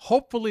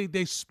 Hopefully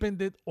they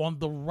spend it on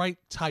the right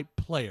type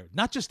player,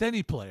 not just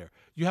any player.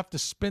 You have to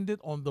spend it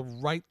on the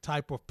right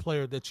type of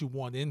player that you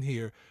want in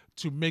here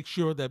to make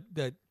sure that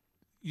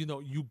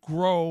you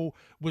grow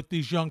with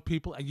these young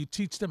people and you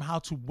teach them how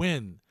to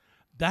win.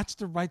 That's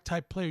the right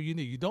type player you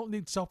need. You don't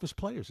need selfish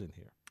players in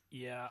here.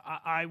 Yeah,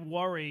 I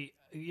worry,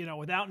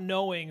 without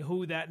knowing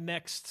who that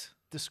next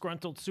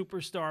disgruntled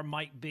superstar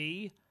might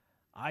be,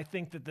 I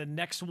think that the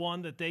next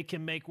one that they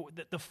can make,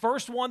 the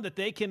first one that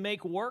they can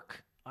make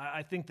work,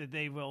 I think that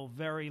they will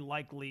very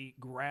likely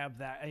grab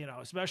that,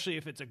 especially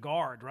if it's a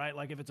guard, right?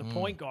 Like if it's a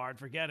point guard,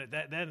 forget it.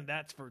 Then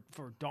that's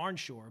for darn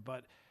sure.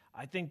 But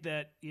I think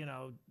that,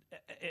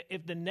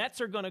 if the Nets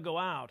are going to go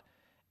out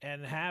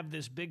and have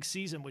this big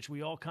season, which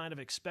we all kind of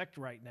expect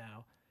right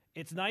now,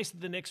 it's nice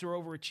that the Knicks are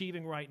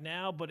overachieving right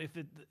now. But if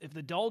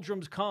the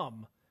doldrums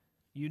come,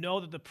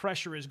 that the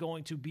pressure is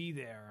going to be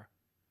there,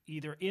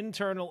 either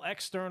internal,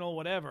 external,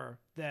 whatever,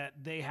 that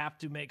they have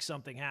to make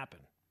something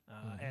happen.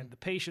 And the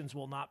patience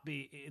will not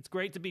be. It's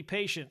great to be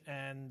patient,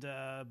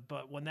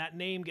 but when that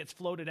name gets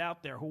floated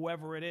out there,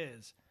 whoever it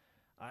is,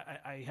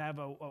 I have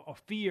a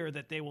fear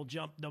that they will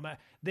jump.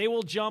 They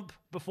will jump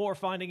before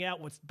finding out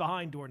what's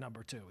behind door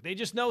number 2. They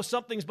just know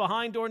something's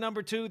behind door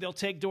number 2. They'll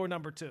take door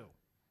number 2.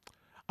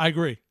 I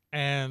agree,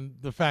 and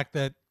the fact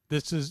that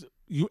this is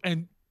you,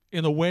 and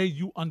in a way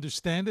you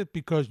understand it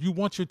because you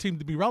want your team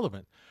to be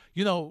relevant.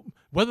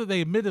 Whether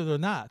they admit it or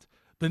not.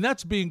 The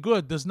Nets being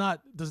good does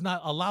not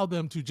allow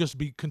them to just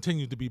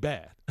continue to be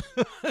bad.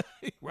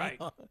 Right.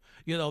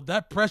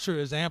 That pressure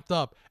is amped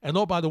up. And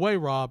by the way,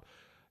 Rob,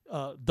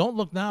 don't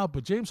look now,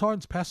 but James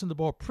Harden's passing the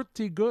ball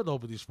pretty good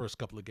over these first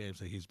couple of games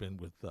that he's been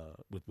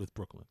with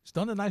Brooklyn. He's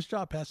done a nice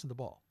job passing the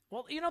ball.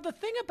 Well, the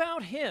thing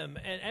about him,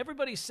 and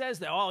everybody says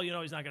that,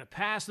 he's not going to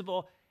pass the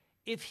ball.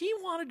 If he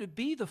wanted to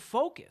be the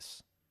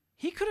focus,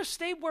 he could have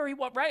stayed where he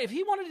was, right? If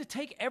he wanted to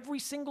take every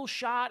single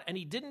shot and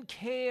he didn't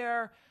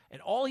care, and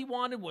all he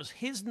wanted was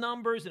his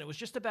numbers, and it was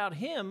just about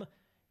him,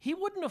 he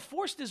wouldn't have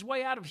forced his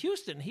way out of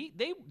Houston.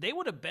 They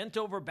would have bent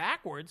over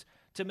backwards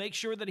to make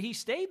sure that he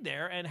stayed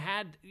there and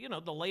had,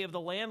 the lay of the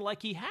land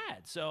like he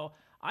had. So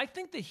I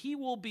think that he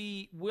will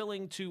be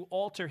willing to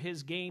alter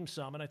his game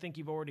some, and I think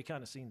you've already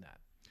kind of seen that.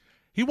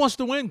 He wants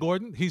to win,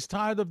 Gordon. He's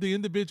tired of the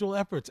individual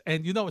efforts.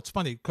 And, it's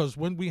funny because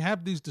when we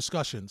have these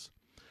discussions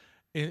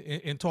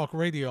in talk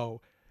radio,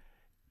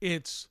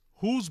 it's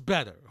who's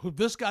better.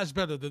 This guy's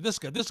better than this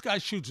guy. This guy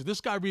shoots,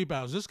 this guy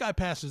rebounds, this guy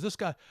passes, this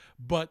guy.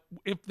 But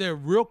if they're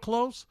real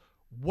close,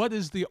 what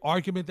is the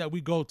argument that we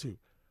go to?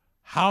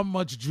 How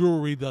much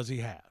jewelry does he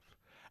have?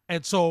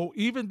 And so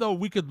even though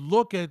we could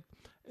look at,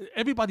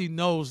 everybody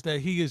knows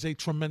that he is a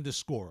tremendous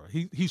scorer.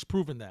 He's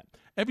proven that.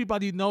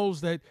 Everybody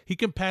knows that he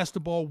can pass the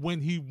ball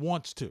when he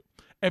wants to.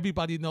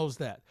 Everybody knows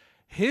that.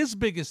 His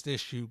biggest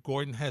issue,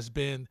 Gordon, has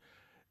been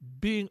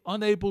being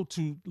unable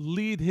to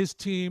lead his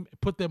team,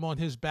 put them on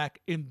his back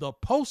in the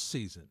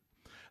postseason.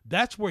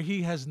 That's where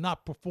he has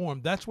not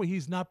performed. That's where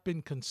he's not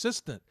been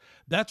consistent.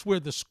 That's where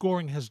the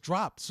scoring has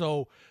dropped.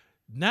 So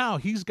now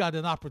he's got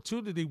an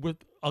opportunity with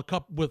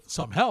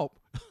some help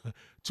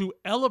to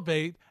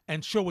elevate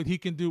and show what he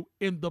can do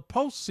in the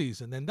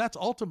postseason. And that's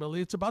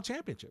ultimately, it's about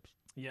championships.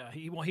 Yeah,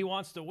 he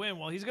wants to win.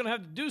 Well, he's going to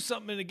have to do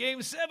something in a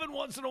Game 7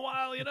 once in a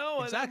while,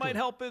 Exactly. And that might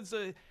help his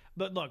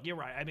but look, you're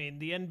right. I mean,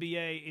 the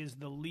NBA is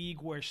the league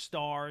where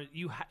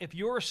if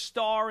you're a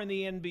star in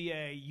the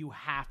NBA, you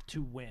have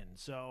to win.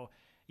 So,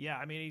 yeah,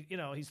 I mean,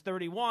 he's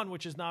 31,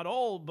 which is not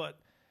old, but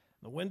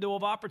the window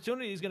of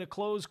opportunity is going to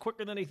close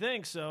quicker than he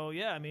thinks. So,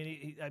 yeah, I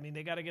mean,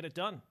 they got to get it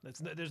done.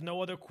 There's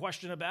no other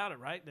question about it,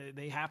 right?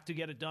 They have to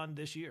get it done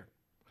this year.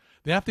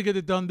 They have to get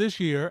it done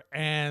this year,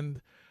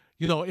 and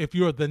if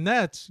you're the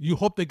Nets, you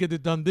hope they get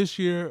it done this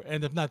year,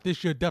 and if not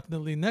this year,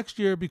 definitely next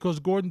year, because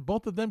Gordon,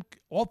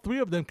 all three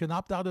of them can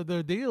opt out of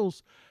their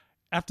deals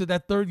after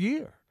that third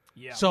year.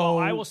 Yeah. So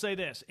well, I will say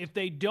this: if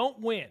they don't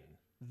win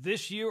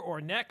this year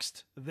or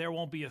next, there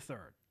won't be a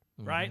third.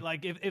 Right?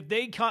 Like if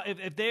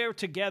they're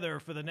together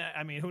for the net,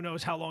 I mean, who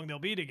knows how long they'll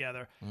be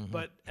together?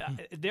 But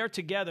if they're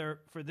together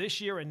for this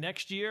year and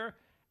next year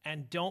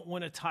and don't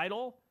win a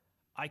title,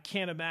 I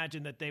can't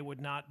imagine that they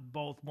would not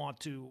both want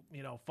to,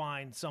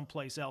 find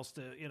someplace else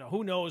to,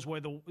 who knows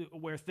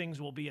where things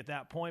will be at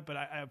that point. But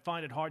I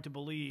find it hard to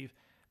believe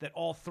that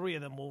all three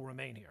of them will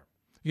remain here.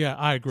 Yeah,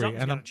 I agree.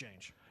 Something's got to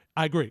change.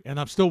 I agree. And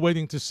I'm still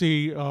waiting to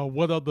see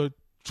what other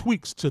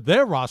tweaks to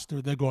their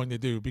roster they're going to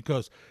do,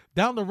 because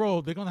down the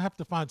road, they're going to have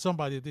to find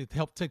somebody to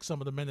help take some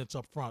of the minutes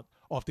up front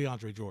off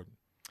DeAndre Jordan.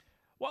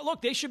 Well,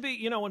 look, they should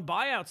be, when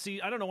buyout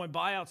season, I don't know when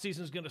buyout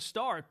season is going to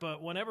start,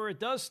 but whenever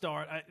it does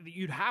start,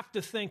 you'd have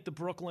to think the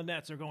Brooklyn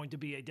Nets are going to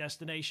be a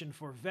destination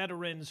for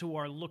veterans who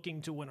are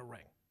looking to win a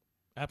ring.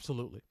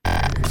 Absolutely.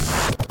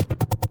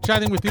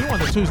 Chatting with you on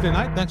a Tuesday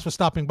night. Thanks for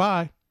stopping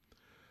by.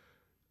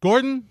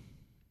 Gordon,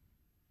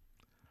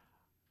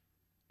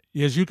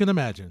 as you can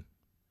imagine,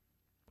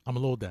 I'm a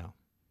little down.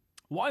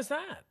 Why is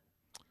that?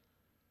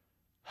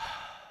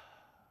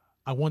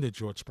 I wanted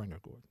George Springer,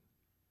 Gordon.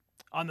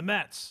 On the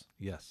Mets?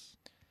 Yes.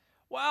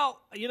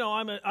 Well,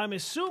 I'm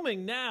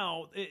assuming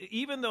now,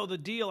 even though the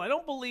deal, I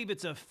don't believe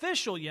it's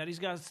official yet, he's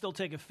got to still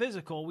take a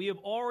physical, we have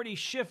already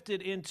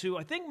shifted into,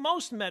 I think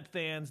most Met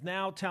fans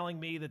now telling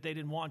me that they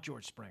didn't want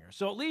George Springer.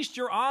 So at least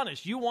you're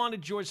honest. You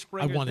wanted George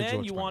Springer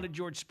wanted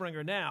George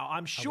Springer now.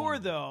 I'm sure,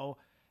 though,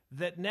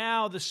 that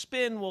now the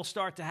spin will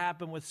start to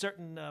happen with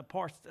certain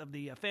parts of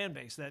the fan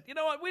base that, you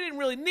know what, we didn't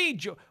really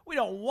need we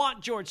don't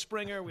want George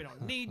Springer. We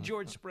don't need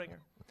George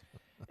Springer.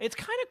 It's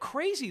kind of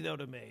crazy, though,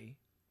 to me,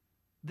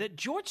 that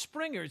George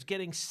Springer is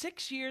getting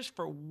 6 years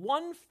for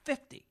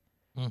 $150,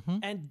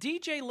 and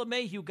DJ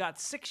LeMahieu got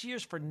 6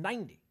 years for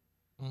 $90.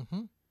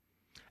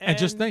 And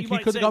just think, he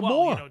could have got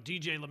more.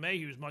 DJ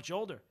LeMahieu is much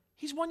older.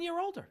 He's 1 year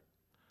older.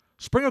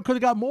 Springer could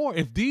have got more.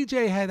 If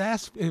DJ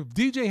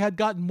had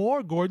gotten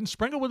more, Gordon,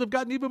 Springer would have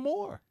gotten even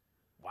more.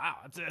 Wow,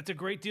 that's a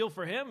great deal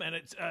for him, and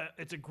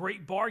it's a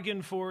great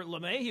bargain for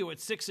LeMahieu at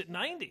 6 at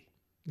 90.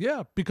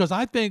 Yeah, because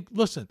I think,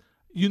 listen,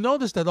 you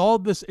notice that all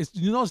this is,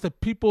 you notice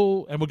that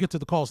people, and we'll get to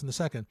the calls in a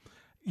second,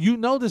 you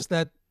notice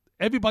that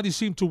everybody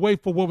seemed to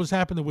wait for what was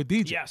happening with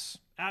DJ. Yes,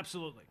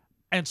 absolutely.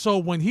 And so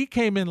when he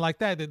came in like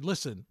that, and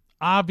listen,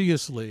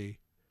 obviously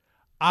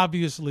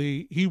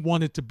he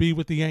wanted to be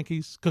with the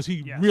Yankees because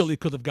he really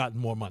could have gotten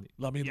more money.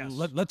 I mean,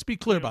 let's be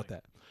clear about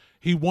that.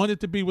 He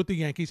wanted to be with the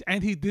Yankees,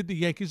 and he did the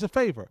Yankees a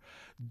favor.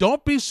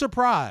 Don't be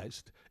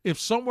surprised if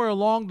somewhere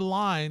along the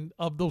line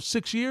of those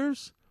 6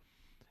 years,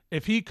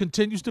 if he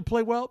continues to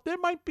play well, there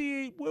might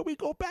be where we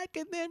go back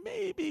and then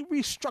maybe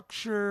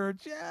restructure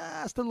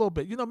just a little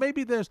bit.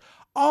 Maybe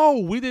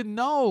we didn't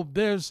know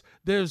there's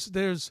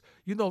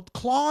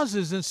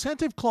clauses,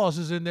 incentive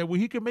clauses in there where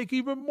he can make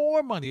even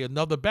more money.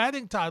 Another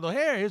batting title.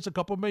 Here's a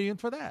couple million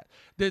for that.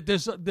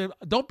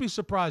 Don't be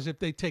surprised if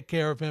they take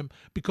care of him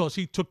because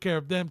he took care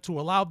of them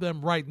to allow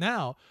them right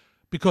now,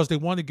 because they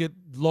want to get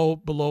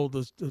below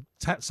the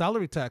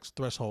salary tax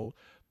threshold,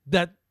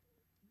 that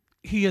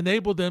he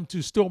enabled them to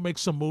still make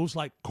some moves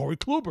like Corey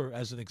Kluber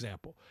as an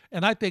example.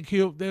 And I think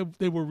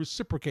they will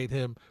reciprocate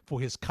him for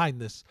his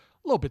kindness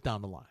a little bit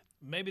down the line.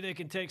 Maybe they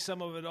can take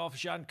some of it off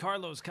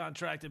Giancarlo's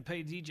contract and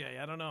pay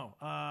DJ. I don't know.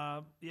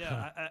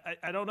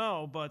 I don't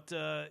know. But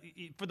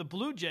for the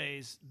Blue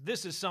Jays,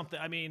 this is something.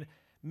 I mean,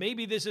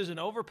 maybe this is an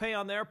overpay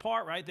on their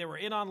part, right? They were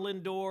in on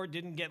Lindor,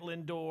 didn't get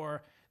Lindor.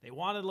 They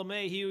wanted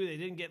LeMahieu, they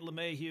didn't get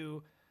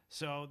LeMahieu.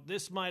 So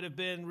this might have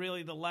been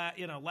really the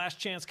last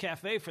chance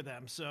cafe for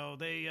them. So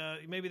they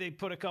maybe they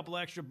put a couple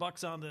extra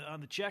bucks on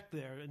the check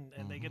there,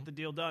 and they get the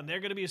deal done.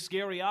 They're going to be a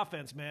scary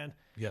offense, man.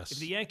 Yes. If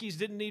the Yankees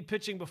didn't need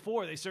pitching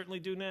before, they certainly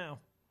do now.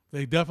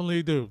 They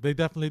definitely do. They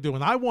definitely do.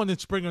 And I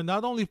wanted Springer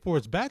not only for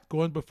his bat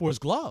going, but for his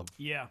glove.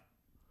 Yeah.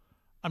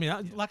 I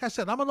mean, like I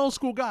said, I'm an old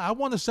school guy. I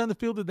want a center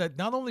fielder that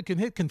not only can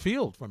hit, can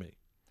field for me.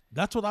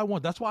 That's what I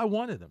want. That's why I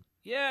wanted him.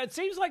 Yeah, it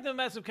seems like the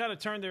Mets have kind of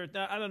turned their –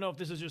 I don't know if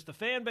this is just the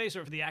fan base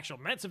or if the actual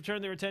Mets have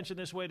turned their attention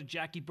this way to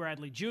Jackie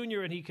Bradley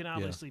Jr., and he can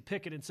obviously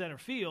pick it in center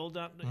field,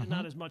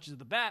 not as much as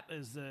the bat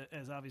as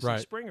obviously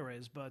Springer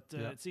is, but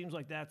it seems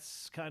like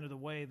that's kind of the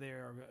way they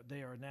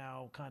are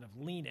now kind of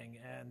leaning.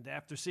 And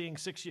after seeing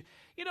 6 years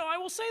 – I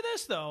will say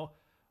this, though,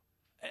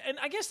 and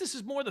I guess this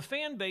is more the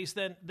fan base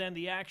than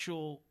the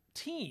actual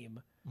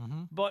team.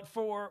 But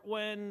for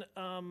when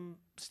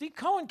Steve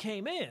Cohen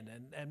came in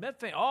and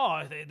Met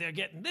fans, they're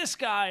getting this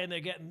guy and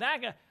they're getting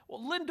that guy. Well,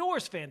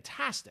 Lindor's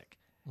fantastic.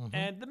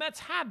 And the Mets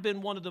have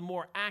been one of the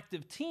more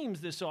active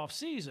teams this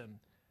offseason.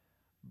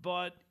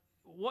 But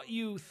what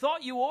you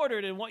thought you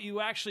ordered and what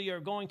you actually are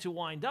going to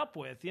wind up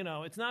with,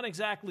 it's not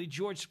exactly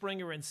George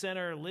Springer in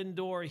center,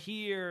 Lindor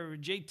here,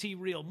 JT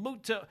Real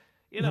Muto,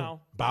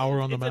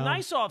 Bauer on the mound. It's a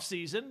nice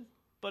offseason,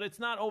 but it's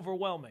not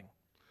overwhelming.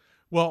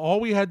 Well, all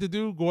we had to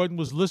do, Gordon,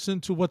 was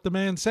listen to what the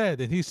man said.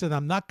 And he said,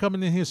 I'm not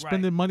coming in here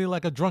spending money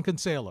like a drunken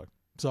sailor.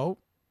 So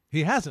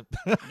he hasn't.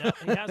 No,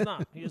 he has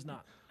not. He has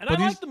not. And I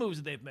like the moves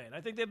that they've made.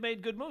 I think they've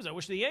made good moves. I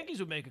wish the Yankees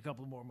would make a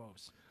couple more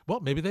moves.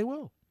 Well, maybe they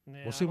will. Yeah,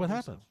 we'll see what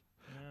happens.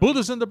 So. Yeah.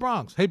 Buddha's in the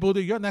Bronx. Hey,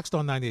 Buddha, you're next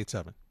on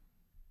 98.7.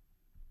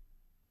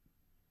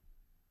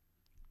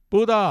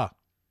 Buddha.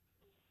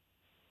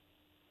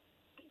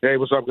 Hey,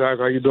 what's up, guys?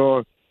 How you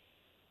doing?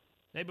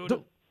 Hey, Buddha.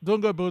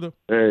 Doing good, Buddha.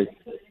 Hey.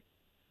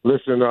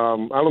 Listen, I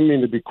don't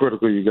mean to be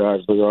critical of you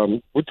guys, but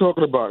we're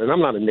talking about, and I'm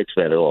not a Knicks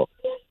fan at all,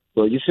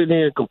 but you're sitting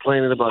here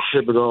complaining about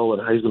Thibodeau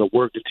and how he's going to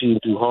work the team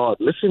too hard.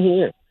 Listen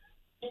here.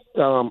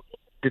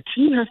 The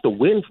team has to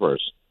win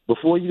first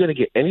before you're going to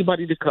get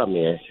anybody to come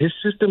in. His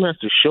system has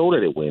to show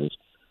that it wins.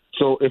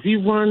 So if he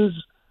runs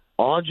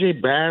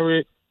R.J.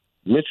 Barrett,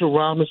 Mitchell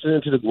Robinson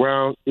into the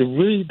ground, it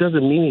really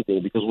doesn't mean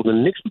anything because when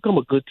the Knicks become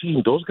a good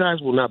team, those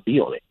guys will not be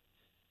on it.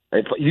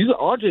 And he's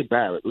R.J.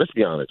 Barrett, let's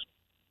be honest.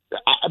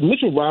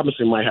 Mitchell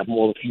Robinson might have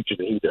more of a future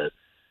than he does.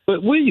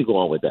 But where are you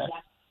going with that?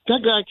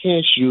 That guy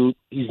can't shoot.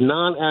 He's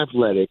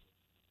non-athletic.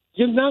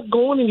 You're not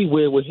going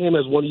anywhere with him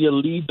as one of your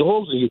lead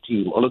dogs in your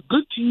team. On a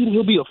good team,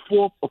 he'll be a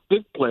fourth or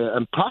fifth player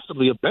and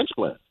possibly a bench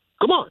player.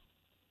 Come on.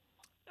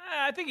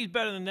 I think he's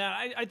better than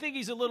that. I think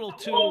he's a little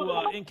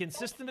too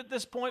inconsistent at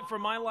this point for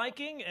my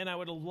liking, and I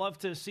would have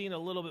loved to have seen a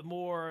little bit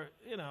more,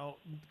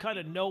 kind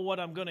of know what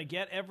I'm going to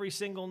get every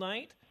single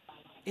night.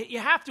 You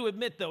have to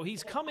admit, though,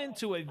 he's come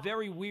into a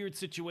very weird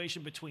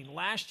situation between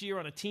last year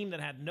on a team that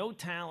had no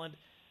talent,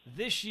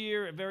 this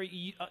year a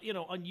very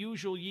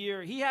unusual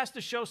year. He has to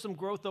show some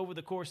growth over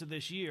the course of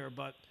this year,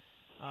 but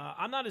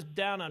I'm not as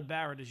down on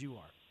Barrett as you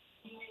are.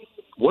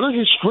 One of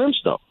his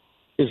strengths, though,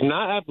 is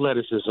not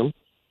athleticism,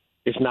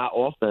 it's not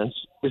offense,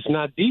 it's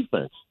not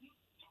defense.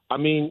 I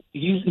mean,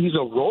 he's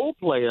a role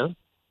player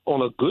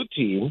on a good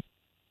team.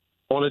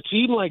 On a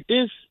team like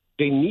this,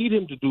 they need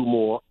him to do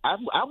more.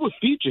 I would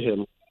feature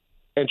him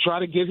and try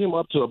to get him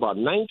up to about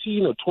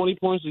 19 or 20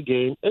 points a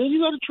game, and then you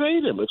got to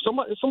trade him. If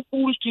some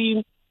foolish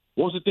team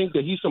wants to think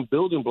that he's some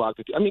building block,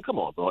 I mean, come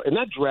on, bro. In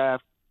that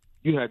draft,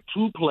 you had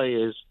two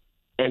players,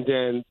 and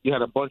then you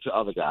had a bunch of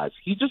other guys.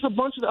 He's just a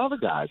bunch of the other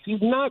guys.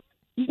 He's not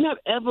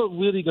ever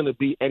really going to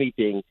be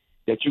anything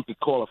that you could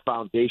call a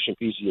foundation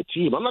piece of your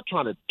team. I'm not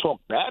trying to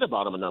talk bad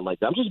about him or nothing like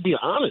that. I'm just being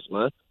honest,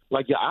 man.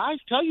 Like, your eyes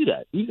tell you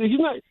that.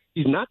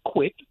 He's not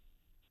quick.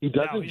 He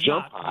doesn't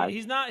jump high.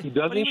 He's not. He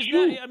doesn't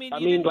shoot.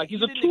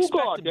 He's a two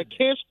guard that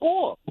can't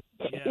score.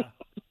 Yeah.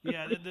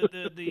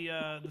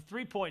 The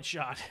 3-point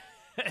shot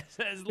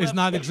is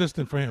not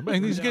existent for him,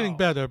 and he's getting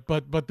better.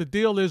 But the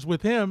deal is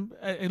with him.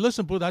 And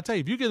listen, Bud, I tell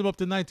you, if you get him up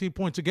to 19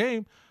 points a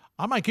game,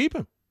 I might keep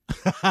him.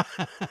 I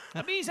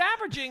mean, he's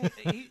averaging.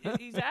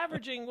 He's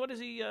averaging. What is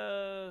he?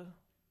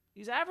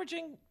 He's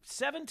averaging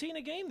 17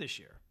 a game this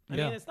year. I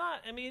mean, it's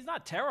not. I mean, he's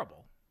not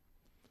terrible.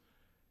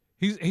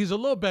 He's a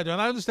little better, and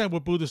I understand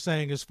what Buddha's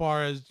saying as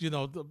far as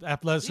the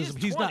athleticism.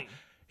 He's not.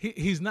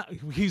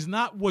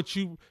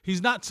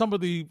 He's not some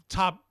of the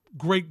top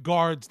great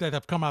guards that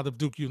have come out of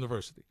Duke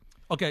University.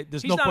 Okay,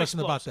 there's no question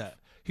about that.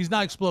 He's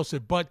not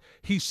explosive, but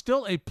he's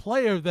still a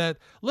player that,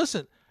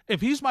 listen, if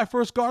he's my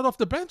first guard off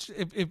the bench,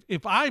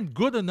 if I'm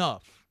good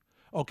enough,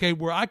 okay,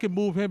 where I can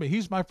move him and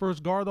he's my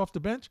first guard off the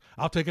bench,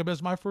 I'll take him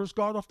as my first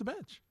guard off the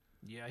bench.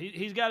 Yeah,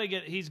 he's got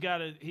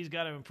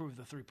to improve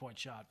the 3-point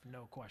shot,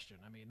 no question.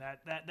 I mean,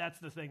 that's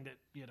the thing that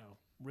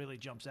really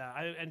jumps out.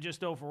 And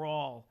just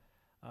overall,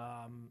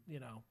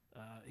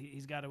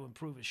 He's got to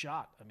improve his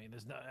shot. I mean,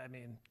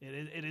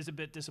 it is a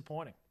bit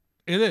disappointing.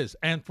 It is,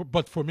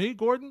 but for me,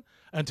 Gordon,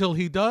 until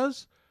he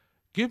does,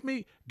 give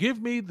me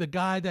the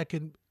guy that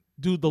can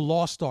do the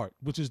lost start,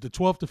 which is the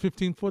 12 to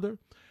 15 footer.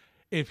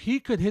 If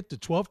he could hit the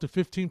 12 to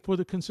 15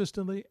 footer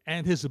consistently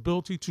and his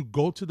ability to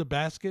go to the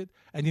basket,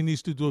 and he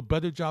needs to do a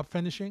better job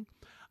finishing,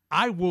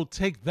 I will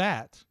take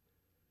that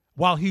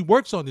while he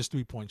works on his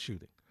 3-point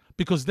shooting,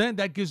 because then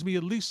that gives me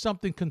at least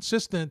something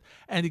consistent,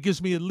 and it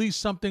gives me at least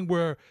something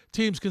where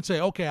teams can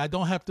say, okay, I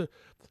don't have to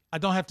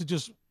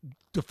just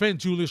defend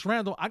Julius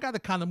Randle. I got to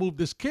kind of move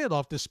this kid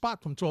off this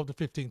spot from 12 to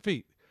 15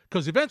 feet.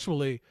 Because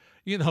eventually,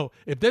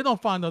 if they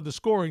don't find other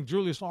scoring,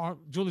 Julius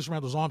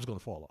Randle's arm's going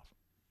to fall off.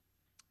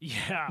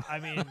 Yeah, I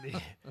mean,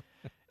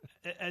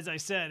 as I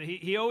said,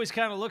 he always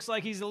kind of looks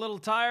like he's a little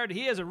tired.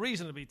 He has a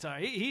reason to be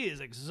tired. He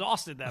is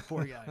exhausted, that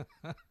poor guy.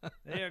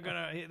 They're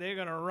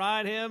gonna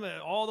ride him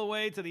all the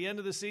way to the end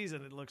of the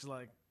season, it looks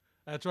like.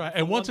 That's right.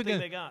 And once again,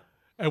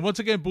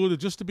 Buddha,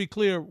 just to be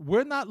clear,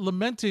 we're not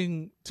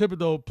lamenting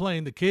Thibodeau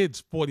playing the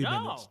kids 40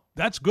 minutes.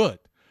 That's good.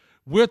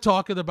 We're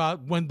talking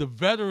about when the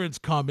veterans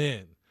come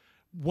in.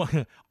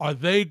 What are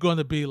they going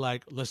to be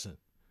like? Listen,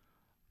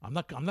 I'm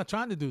not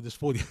trying to do this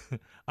 40.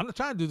 I'm not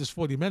trying to do this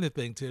 40-minute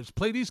thing, Tibbs.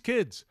 Play these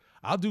kids.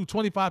 I'll do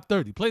 25,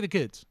 30. Play the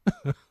kids.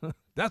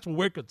 That's what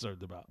we're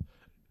concerned about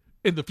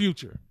in the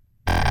future.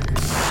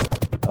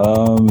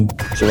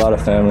 There's a lot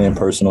of family and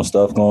personal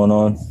stuff going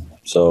on,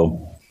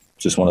 so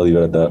just want to leave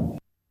it at that.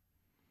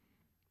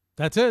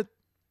 That's it.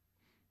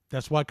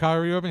 That's why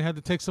Kyrie Irving had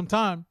to take some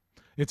time.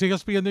 It's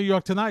ESPN New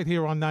York Tonight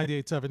here on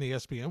 98.7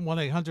 ESPN,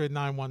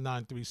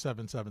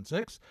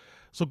 1-800-919-3776.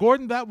 So,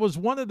 Gordon, that was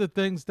one of the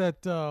things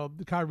that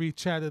Kyrie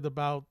chatted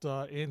about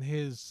in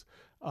his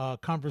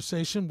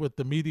conversation with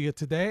the media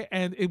today.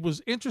 And it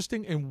was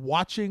interesting in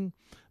watching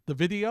the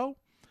video.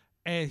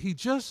 And he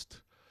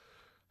just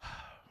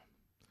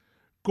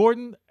 –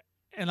 Gordon,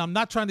 and I'm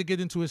not trying to get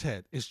into his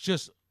head. It's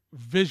just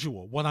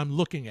visual, what I'm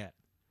looking at.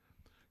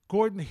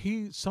 Gordon,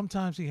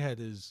 sometimes he had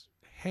his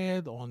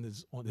head on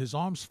his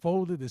arms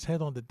folded, his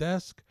head on the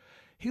desk.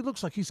 He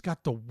looks like he's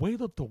got the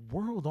weight of the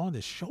world on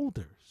his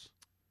shoulders.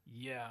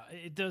 Yeah,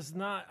 it does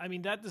not. I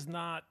mean, that does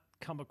not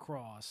come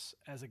across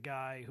as a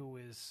guy who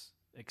is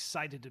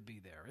excited to be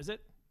there, is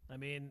it? I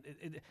mean,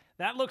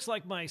 that looks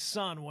like my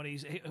son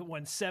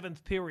when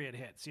seventh period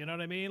hits. You know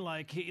what I mean?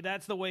 Like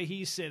that's the way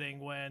he's sitting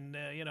when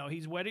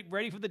he's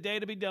ready for the day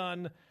to be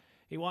done.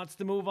 He wants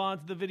to move on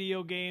to the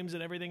video games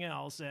and everything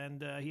else,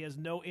 and he has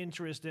no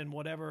interest in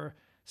whatever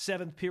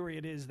seventh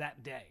period is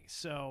that day.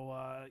 So,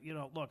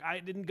 look, I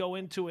didn't go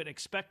into it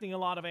expecting a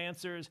lot of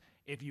answers.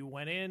 If you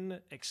went in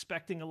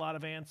expecting a lot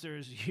of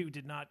answers, you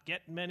did not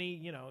get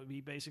many.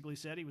 He basically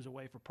said he was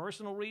away for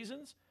personal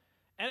reasons.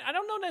 And I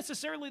don't know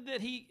necessarily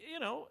that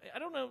I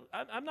don't know.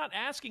 I'm not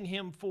asking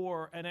him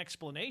for an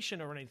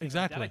explanation or anything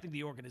like that. I think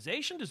the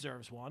organization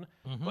deserves one.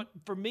 Mm-hmm. But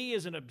for me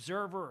as an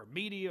observer or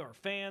media or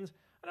fans,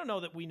 I don't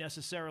know that we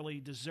necessarily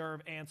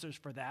deserve answers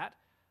for that.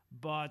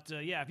 But,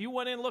 if you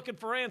went in looking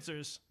for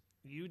answers,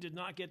 you did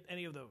not get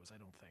any of those, I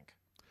don't think.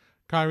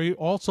 Kyrie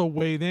also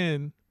weighed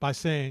in by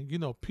saying,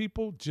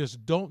 people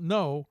just don't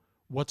know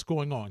what's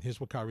going on. Here's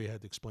what Kyrie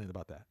had to explain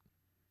about that.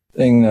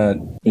 Thing that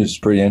is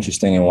pretty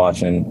interesting in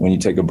watching when you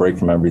take a break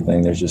from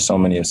everything, there's just so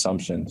many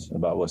assumptions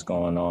about what's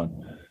going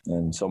on.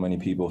 And so many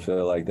people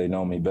feel like they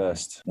know me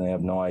best. And they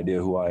have no idea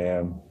who I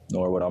am,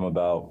 nor what I'm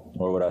about,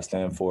 or what I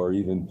stand for, or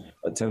even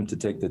attempt to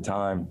take the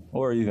time,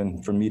 or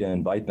even for me to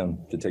invite them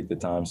to take the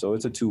time. So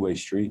it's a two-way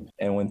street.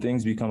 And when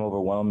things become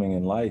overwhelming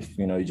in life,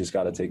 you just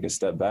got to take a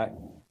step back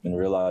and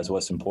realize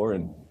what's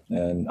important.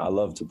 And I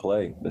love to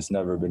play. That's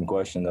never been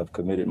questioned. I've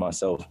committed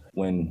myself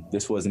when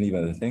this wasn't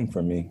even a thing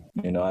for me.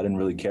 I didn't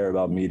really care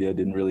about media,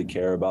 didn't really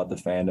care about the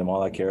fandom.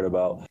 All I cared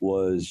about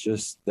was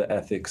just the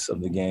ethics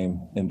of the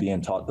game and being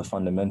taught the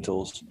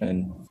fundamentals.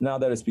 And now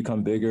that it's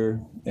become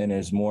bigger and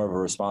there's more of a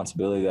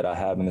responsibility that I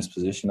have in this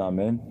position I'm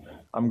in,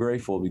 I'm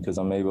grateful because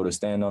I'm able to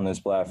stand on this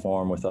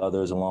platform with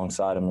others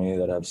alongside of me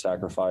that have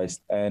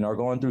sacrificed and are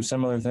going through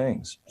similar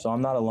things. So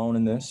I'm not alone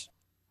in this.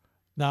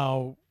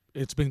 Now,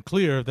 it's been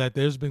clear that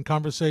there's been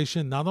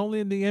conversation not only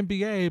in the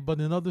NBA, but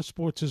in other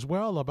sports as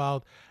well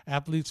about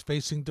athletes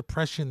facing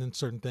depression and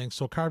certain things.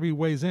 So Kyrie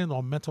weighs in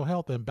on mental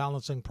health and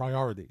balancing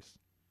priorities.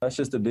 That's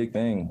just a big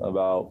thing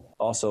about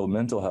also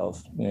mental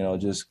health,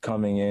 just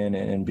coming in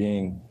and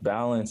being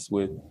balanced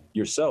with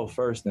yourself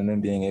first and then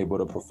being able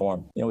to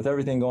perform. With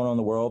everything going on in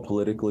the world,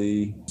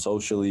 politically,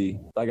 socially,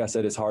 like I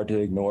said, it's hard to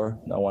ignore.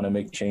 I want to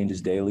make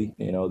changes daily.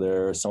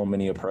 There are so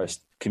many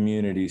oppressed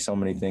communities, so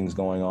many things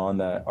going on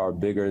that are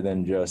bigger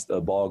than just a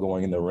ball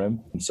going in the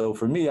rim. So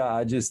for me,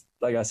 I just,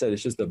 like I said,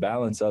 it's just the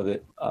balance of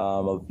it,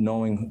 of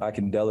knowing I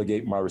can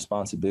delegate my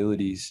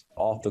responsibilities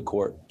off the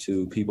court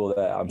to people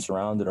that I'm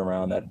surrounded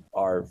around that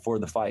are for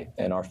the fight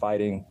and are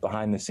fighting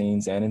behind the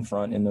scenes and in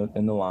front in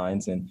the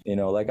lines. And,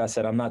 like I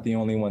said, I'm not the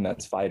only one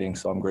that's fighting.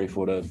 So I'm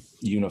grateful to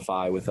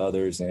unify with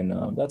others.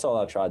 And that's all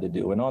I've tried to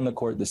do. And on the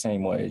court, the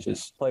same way,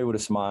 just play with a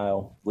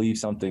smile, leave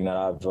something that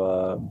I've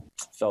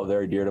felt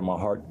very dear to my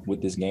heart with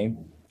this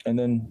game, and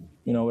then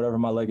whatever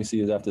my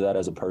legacy is after that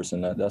as a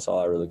person, that's all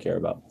I really care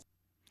about.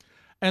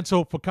 And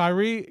so for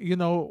Kyrie,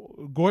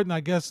 Gordon,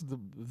 I guess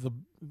the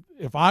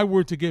if I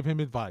were to give him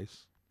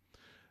advice,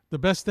 the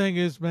best thing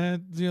is,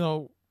 man,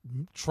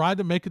 try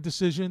to make a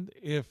decision.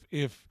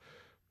 If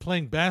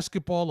playing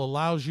basketball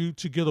allows you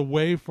to get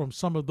away from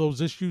some of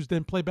those issues,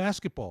 then play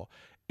basketball.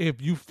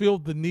 If you feel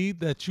the need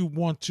that you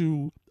want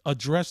to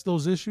address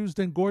those issues,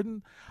 then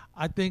Gordon,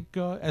 I think,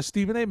 as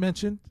Stephen A.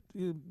 mentioned,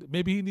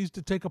 maybe he needs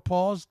to take a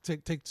pause,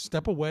 take a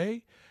step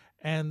away,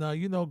 and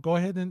go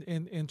ahead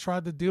and try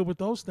to deal with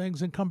those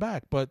things and come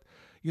back. But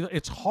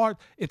it's hard.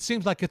 It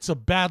seems like it's a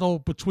battle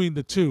between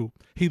the two.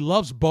 He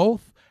loves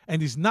both,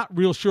 and he's not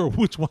real sure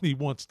which one he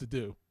wants to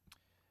do.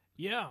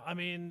 Yeah, I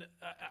mean,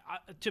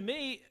 to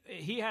me,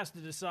 he has to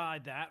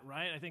decide that,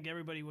 right? I think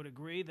everybody would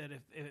agree that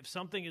if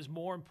something is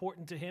more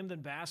important to him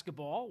than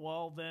basketball,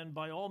 well, then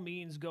by all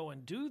means go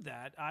and do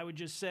that. I would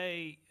just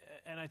say,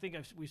 and I think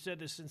we've said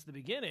this since the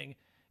beginning,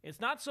 it's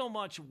not so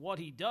much what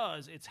he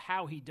does, it's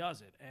how he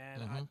does it.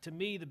 And to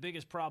me, the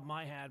biggest problem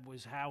I had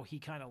was how he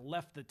kind of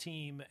left the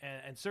team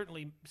and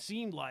certainly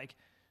seemed like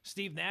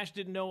Steve Nash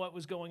didn't know what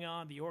was going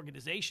on. The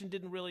organization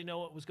didn't really know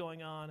what was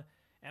going on.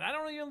 And I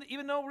don't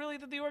even know really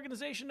that the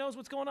organization knows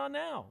what's going on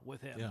now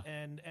with him. Yeah.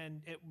 And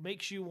it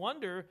makes you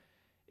wonder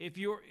if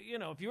you're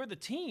the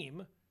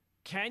team,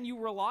 can you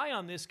rely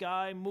on this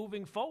guy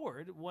moving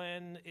forward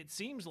when it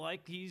seems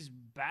like he's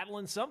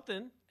battling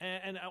something?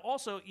 And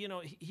also,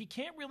 he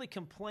can't really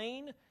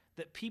complain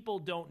that people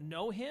don't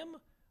know him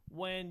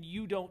when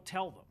you don't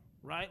tell them,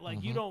 right? Like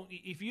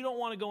if you don't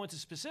want to go into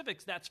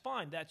specifics, that's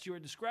fine. That's your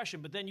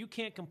discretion. But then you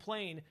can't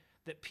complain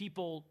that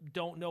people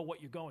don't know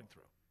what you're going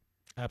through.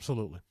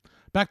 Absolutely.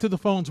 Back to the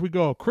phones we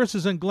go. Chris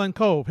is in Glen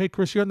Cove. Hey,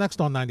 Chris, you're next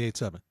on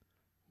 98.7.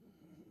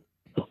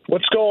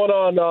 What's going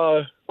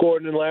on,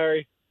 Gordon and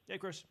Larry? Hey,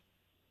 Chris.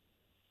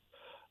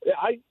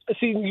 I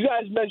see you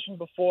guys mentioned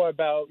before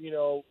about,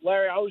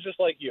 Larry, I was just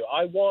like you.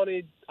 I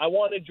wanted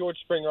George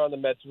Springer on the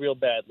Mets real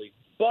badly.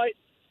 But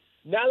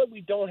now that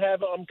we don't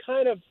have him, I'm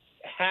kind of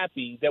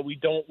happy that we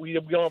don't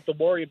have to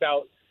worry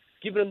about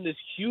giving him this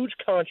huge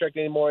contract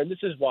anymore. And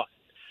this is why.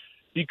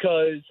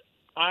 Because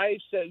I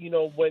said,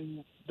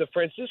 when the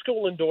Francisco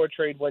Lindor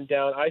trade went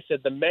down, I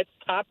said the Mets'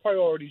 top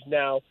priorities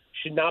now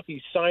should not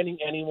be signing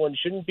anyone.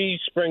 Shouldn't be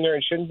Springer.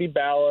 It shouldn't be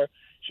Bauer.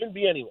 Shouldn't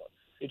be anyone.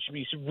 It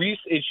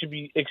should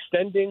be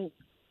extending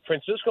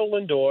Francisco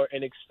Lindor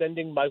and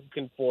extending Michael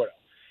Conforto.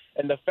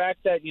 And the fact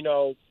that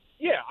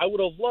I would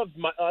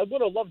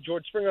have loved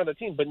George Springer on the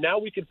team, but now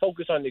we can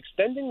focus on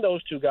extending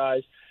those two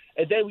guys,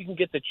 and then we can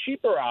get the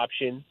cheaper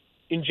option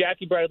in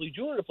Jackie Bradley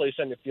Jr. to play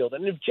center field.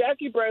 And if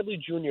Jackie Bradley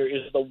Jr.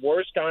 is the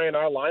worst guy in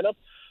our lineup,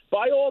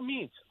 by all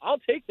means, I'll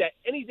take that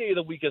any day of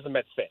the week as a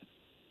Mets fan.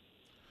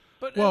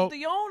 But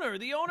the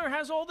owner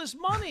has all this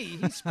money.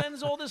 He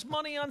spends all this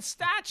money on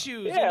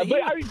statues. Yeah,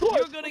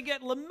 you're going to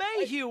get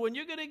LeMahieu and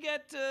you're going to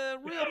get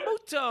Real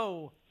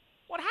Muto.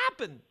 What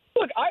happened?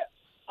 Look, I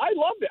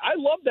love it. I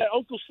love that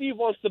Uncle Steve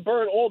wants to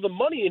burn all the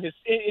money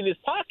in his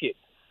pocket,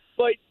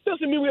 but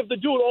doesn't mean we have to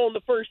do it all in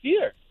the first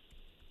year.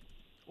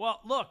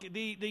 Well, look,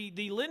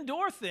 the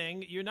Lindor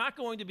thing, you're not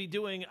going to be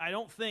doing, I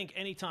don't think,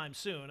 anytime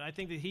soon. I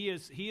think that he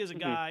is a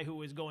guy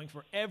who is going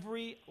for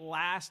every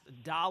last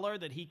dollar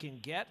that he can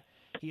get.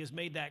 He has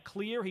made that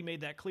clear. He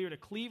made that clear to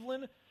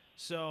Cleveland.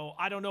 So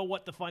I don't know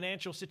what the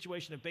financial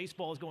situation of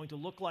baseball is going to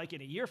look like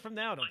in a year from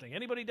now. I don't think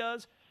anybody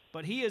does.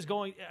 But he is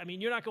going – I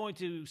mean, you're not going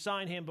to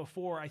sign him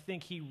before I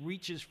think he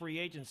reaches free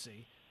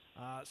agency.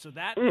 So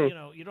that,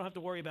 you don't have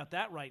to worry about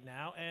that right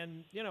now.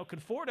 And,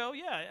 Conforto,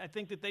 I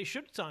think that they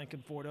should sign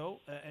Conforto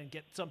and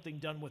get something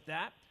done with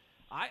that.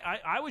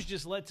 I was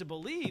just led to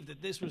believe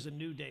that this was a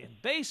new day in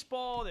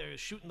baseball. They're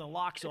shooting the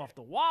locks off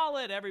the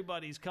wallet.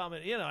 Everybody's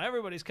coming,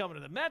 everybody's coming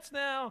to the Mets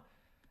now.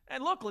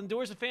 And look,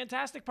 Lindor's a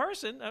fantastic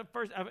person. I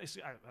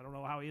don't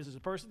know how he is as a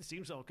person. He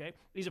seems okay.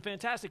 He's a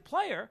fantastic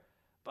player.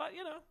 But,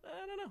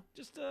 I don't know.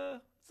 Just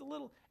it's a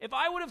little – if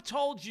I would have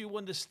told you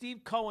when the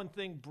Steve Cohen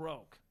thing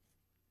broke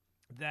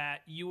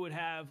that you would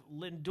have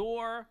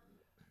Lindor,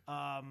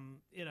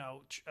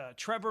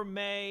 Trevor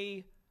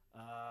May,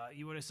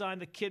 you would have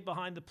signed the kid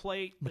behind the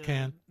plate.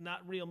 McCann.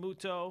 Not Real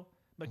Muto.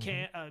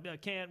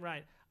 McCann,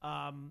 right.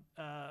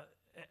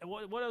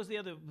 What was the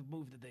other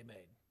move that they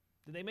made?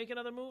 Did they make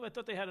another move? I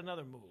thought they had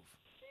another move.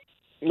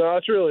 No,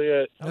 that's really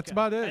it. Okay. That's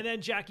about it. And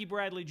then Jackie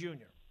Bradley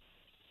Jr.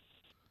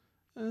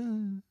 That's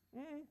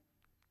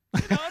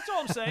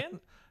all I'm saying.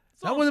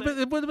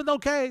 It would have been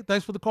okay.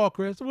 Thanks for the call,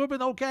 Chris. It would have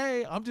been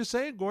okay. I'm just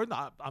saying, Gordon.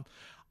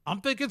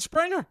 I'm thinking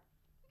Springer.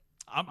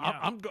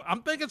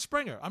 I'm thinking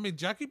Springer. I mean,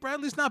 Jackie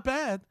Bradley's not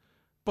bad,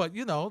 but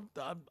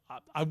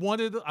I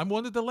wanted the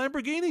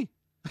Lamborghini.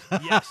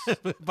 Yes,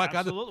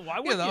 absolutely. Why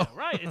wouldn't you?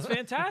 Right, it's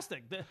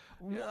fantastic.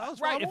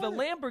 Right, if a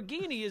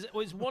Lamborghini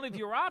was one of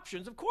your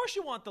options, of course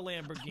you want the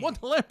Lamborghini. I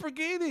want the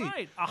Lamborghini.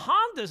 Right, a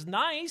Honda's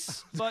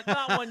nice, but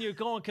not when you're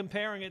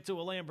comparing it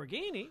to a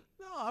Lamborghini.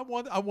 No, I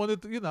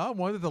wanted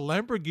the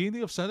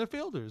Lamborghini of center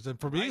fielders, and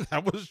for me,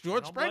 that was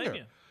George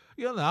Springer.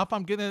 If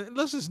I'm getting,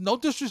 listen, no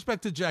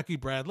disrespect to Jackie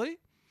Bradley,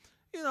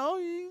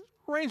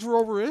 Range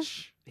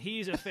Rover-ish.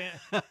 He's a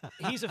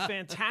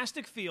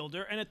fantastic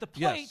fielder, and at the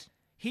plate,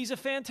 he's a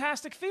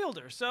fantastic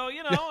fielder. So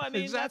I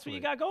mean, that's what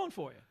you got going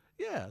for you.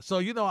 Yeah. So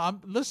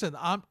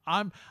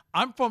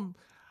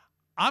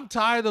I'm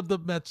tired of the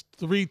Mets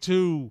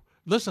 3-2.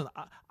 Listen,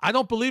 I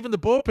don't believe in the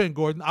bullpen,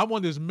 Gordon. I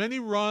want as many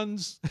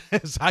runs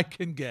as I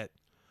can get.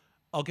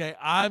 Okay,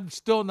 I'm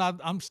still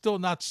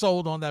not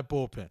sold on that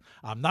bullpen.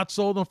 I'm not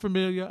sold on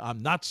Familia.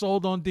 I'm not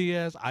sold on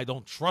Diaz. I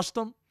don't trust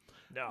them.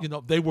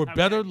 No. They were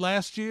better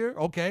last year.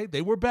 Okay,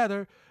 they were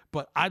better,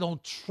 but I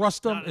don't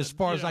trust them as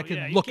far as I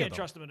can look at them. You can't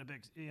trust them in a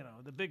big,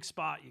 the big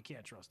spot. You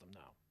can't trust them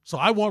now. So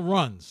I want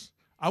runs.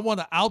 I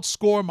want to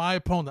outscore my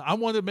opponent. I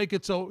want to make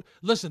it so.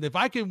 Listen, if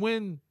I can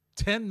win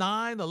 10-9,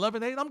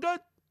 11-8, I'm good.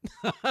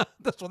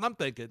 That's what I'm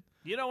thinking.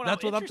 What I'm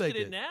interested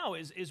in now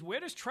is where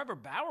does Trevor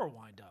Bauer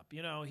wind up?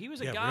 He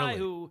was a guy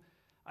who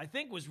I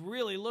think was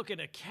really looking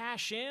to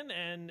cash in,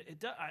 and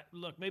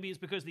look, maybe it's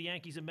because the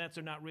Yankees and Mets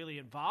are not really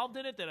involved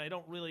in it that I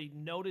don't really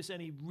notice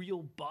any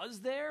real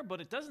buzz there,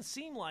 but it doesn't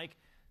seem like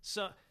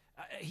so.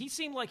 He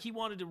seemed like he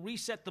wanted to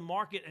reset the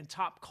market and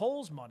top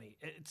Cole's money.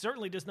 It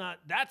certainly does not.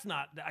 That's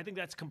not. I think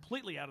that's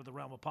completely out of the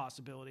realm of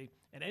possibility.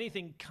 And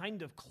anything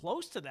kind of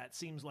close to that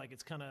seems like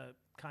it's kind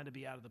of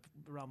be out of the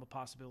realm of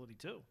possibility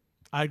too.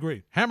 I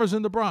agree. Hammer's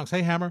in the Bronx.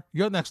 Hey, Hammer,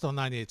 you're next on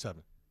 98.7.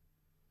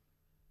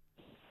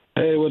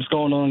 Hey, what's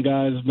going on,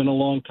 guys? It's been a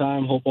long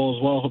time. Hope all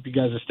is well. Hope you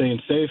guys are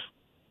staying safe.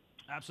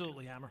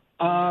 Absolutely, Hammer.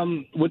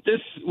 With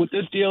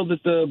this deal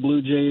that the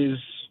Blue Jays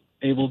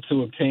able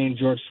to obtain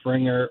George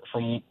Springer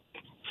from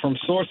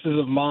sources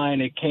of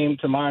mine, it came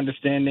to my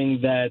understanding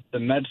that the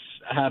Mets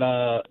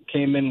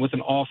came in with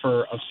an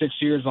offer of 6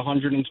 years,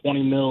 $120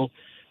 million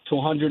to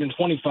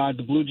 $125.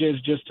 The Blue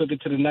Jays just took it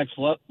to the next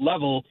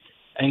level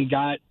and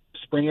got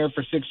Springer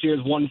for 6 years,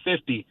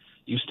 $150.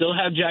 You still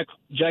have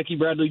Jackie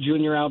Bradley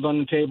Jr. out on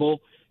the table.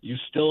 You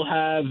still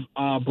have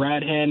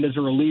Brad Hand as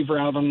a reliever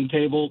out on the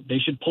table. They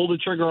should pull the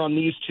trigger on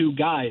these two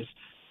guys.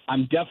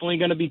 I'm definitely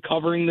going to be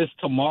covering this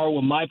tomorrow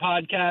with my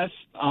podcast,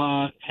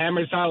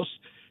 Hammer's House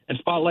and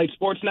Spotlight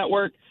Sports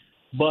Network,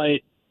 but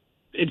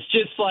it's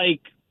just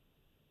like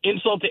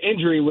insult to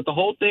injury with the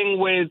whole thing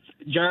with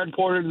Jared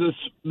Porter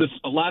this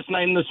last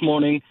night and this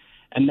morning,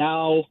 and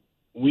now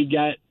we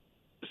got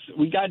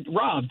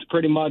robbed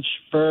pretty much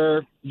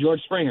for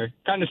George Springer.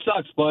 Kind of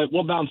sucks, but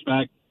we'll bounce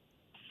back.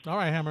 All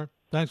right, Hammer.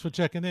 Thanks for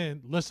checking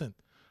in. Listen,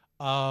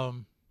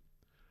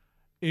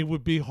 it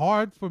would be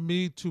hard for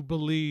me to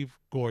believe,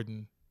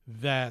 Gordon,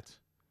 that,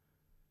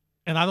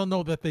 and I don't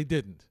know that they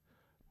didn't,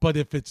 but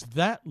if it's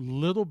that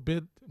little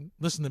bit,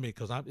 listen to me,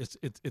 because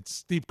it's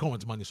Steve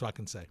Cohen's money, so I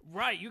can say.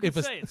 Right, you can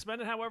say it.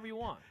 Spend it however you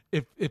want.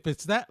 If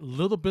it's that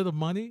little bit of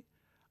money,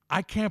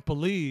 I can't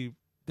believe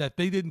that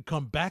they didn't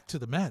come back to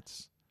the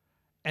Mets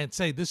and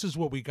say, this is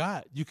what we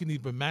got. You can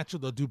either match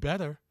it or do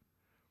better.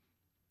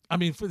 I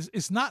mean,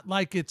 it's not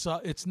like it's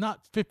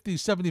not $50,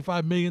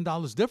 $75 million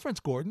difference,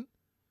 Gordon.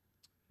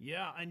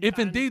 Yeah. If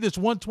indeed it's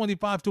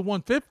 125 to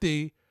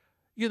 150,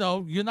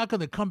 you're not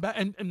going to come back.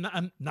 And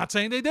I'm not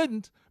saying they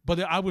didn't, but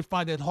I would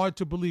find it hard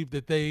to believe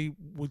that they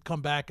would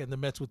come back and the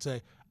Mets would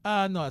say,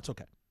 no, that's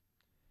okay.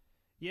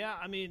 Yeah,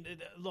 I mean,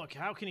 look,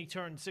 how can he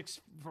turn 6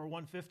 for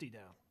 150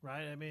 down,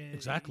 right? I mean,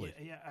 exactly.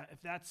 Yeah,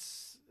 if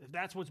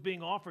that's what's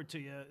being offered to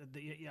you,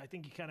 I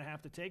think you kind of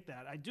have to take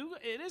that.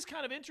 It is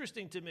kind of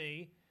interesting to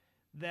me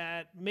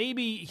that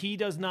maybe he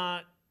does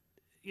not,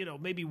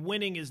 maybe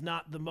winning is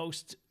not the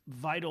most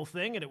vital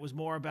thing, and it was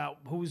more about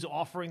who's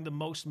offering the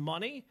most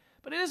money.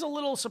 But it is a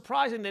little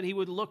surprising that he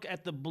would look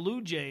at the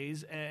Blue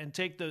Jays and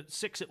take the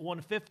 6 at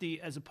 150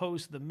 as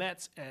opposed to the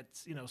Mets at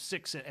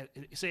 6 at,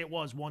 say it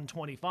was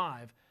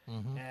 125.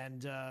 Mm-hmm.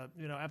 And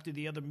after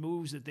the other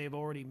moves that they've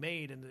already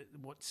made and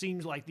what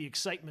seems like the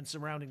excitement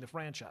surrounding the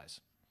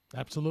franchise.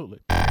 Absolutely.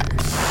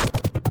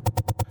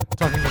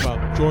 Talking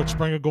about George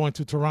Springer going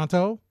to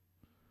Toronto.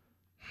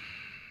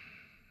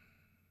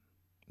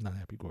 Not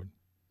happy, Gordon.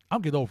 I'll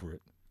get over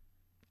it.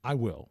 I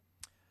will.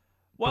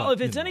 Well,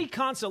 if it's any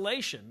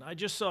consolation, I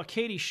just saw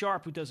Katie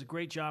Sharp, who does a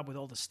great job with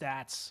all the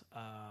stats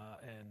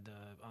and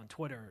on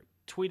Twitter,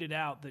 tweeted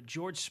out that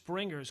George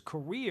Springer's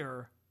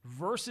career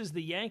versus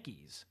the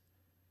Yankees,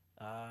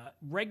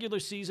 regular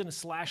season, a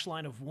slash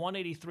line of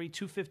 183,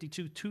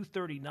 252,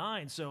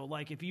 239. So,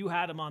 if you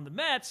had him on the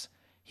Mets,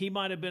 he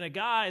might have been a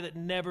guy that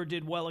never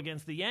did well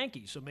against the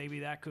Yankees. So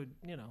maybe that could,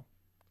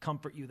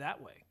 comfort you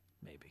that way,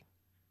 maybe.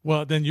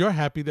 Well, then you're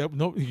happy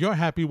you're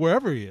happy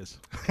wherever he is.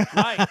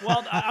 Right.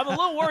 Well, I'm a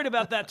little worried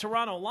about that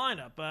Toronto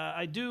lineup.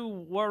 I do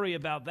worry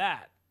about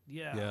that.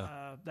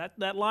 Yeah. That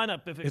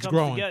lineup, if it comes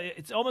growing together,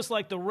 it's almost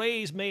like the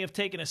Rays may have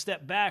taken a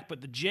step back,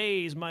 but the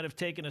Jays might have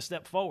taken a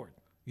step forward.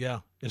 Yeah,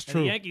 it's and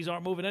true. The Yankees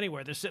aren't moving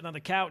anywhere. They're sitting on the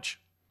couch.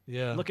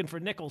 Yeah. Looking for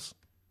nickels.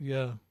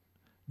 Yeah.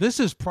 This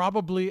is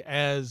probably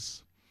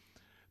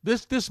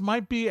this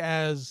might be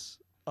as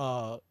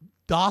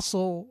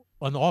docile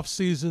an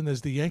offseason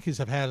as the Yankees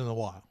have had in a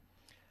while.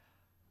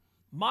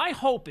 My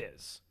hope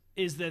is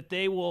that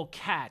they will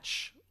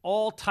catch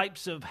all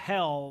types of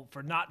hell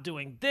for not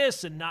doing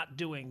this and not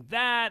doing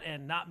that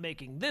and not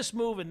making this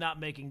move and not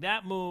making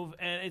that move.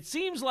 And it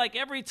seems like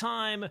every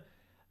time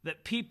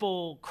that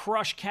people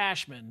crush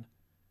Cashman,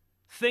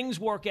 things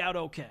work out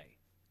okay.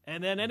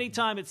 And then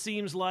anytime it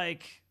seems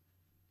like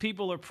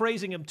people are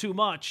praising him too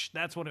much,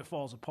 that's when it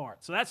falls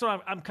apart. So that's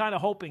what I'm kind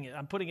of hoping it.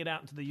 I'm putting it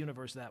out into the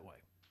universe that way.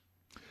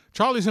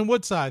 Charlie's in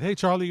Woodside. Hey,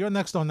 Charlie, you're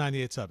next on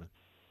 98.7.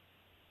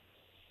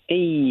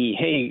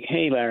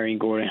 Hey, Larry and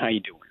Gordon, how you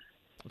doing?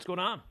 What's going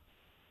on?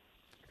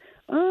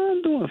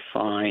 I'm doing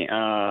fine.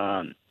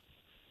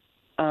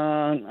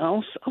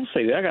 I'll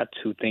say that I got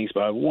two things,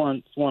 but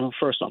one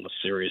first on the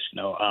serious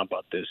note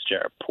about this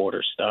Jared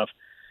Porter stuff.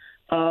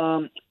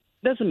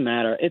 Doesn't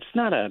matter. It's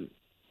not a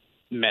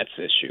Mets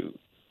issue.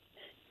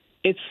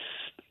 It's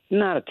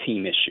not a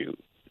team issue.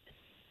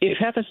 If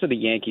it happens to the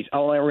Yankees,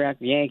 I'll react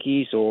to the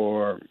Yankees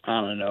or,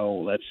 I don't know,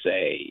 let's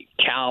say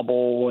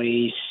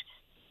Cowboys,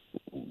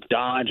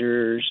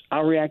 Dodgers.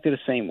 I'll react to the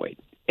same way.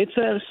 It's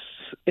as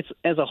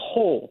a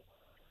whole,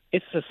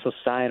 it's a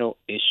societal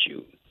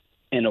issue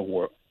in the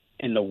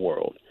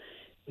world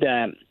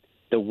that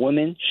the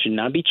women should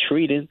not be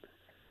treated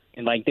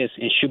like this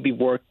and should be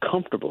worked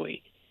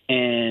comfortably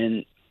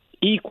and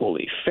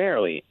equally,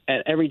 fairly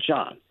at every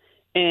job.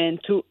 And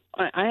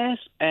I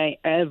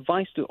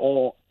advise to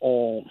all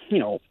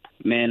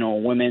men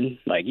or women,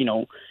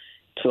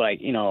 say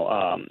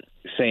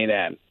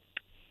that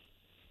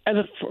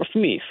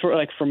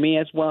for me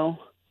as well.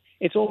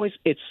 It's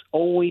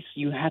always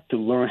you have to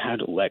learn how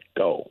to let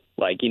go.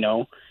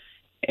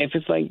 If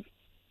it's like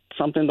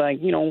something like,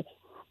 instead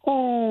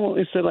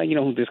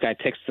this guy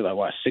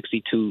texted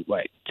 62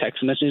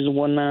 text messages and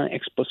whatnot,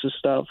 explicit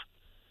stuff.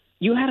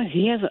 He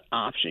has an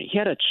option. He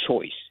had a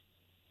choice,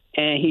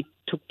 and he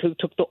took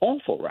the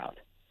awful route.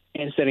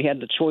 And instead, he had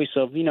the choice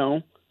of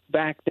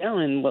back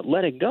down and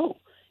let it go.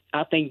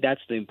 I think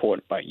that's the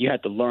important part. You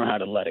have to learn how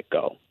to let it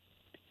go.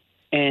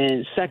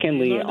 And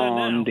secondly,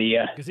 on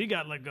because he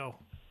got let go.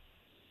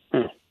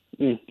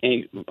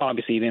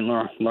 Obviously, he didn't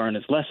learn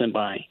his lesson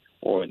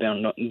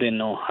didn't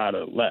know how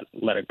to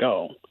let it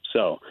go.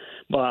 So,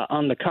 but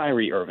on the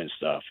Kyrie Irving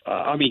stuff,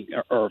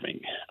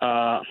 Irving,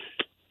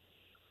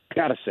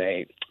 gotta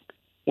say,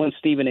 when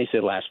Stephen A.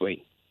 said last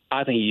week,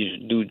 I think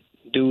dude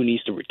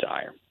needs to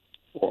retire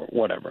or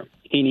whatever.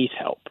 He needs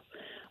help.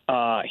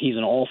 He's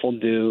an awful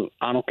dude.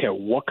 I don't care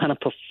what kind of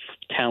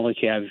talent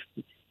you have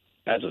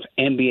as an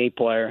NBA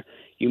player.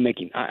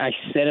 I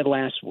said it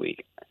last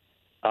week.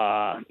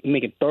 You're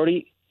making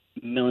 $30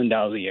 million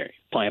a year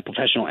playing as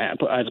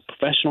a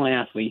professional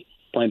athlete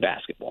playing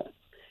basketball.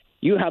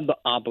 You have the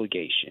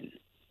obligation,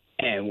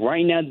 and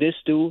right now this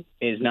dude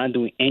is not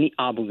doing any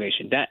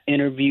obligation. That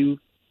interview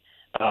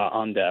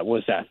on the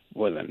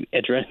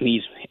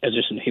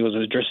he was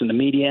addressing the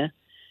media.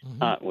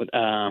 That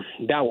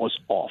was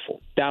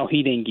awful.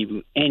 He didn't give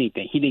you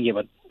anything. He didn't give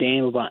a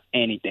damn about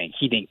anything.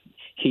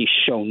 He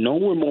showed no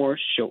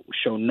remorse.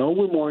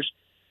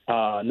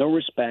 No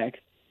respect.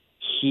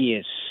 He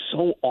is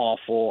so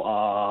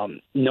awful.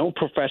 No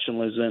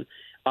professionalism.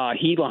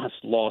 He has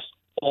lost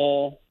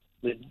all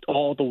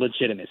the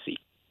legitimacy,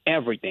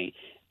 everything,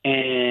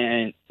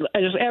 and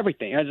just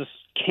everything. I just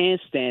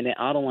can't stand it.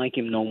 I don't like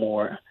him no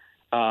more.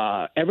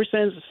 Ever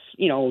since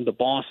he went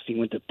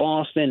to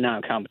Boston,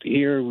 now come to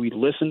here. We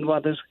listened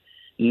about this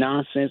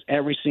nonsense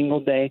every single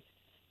day.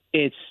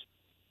 It's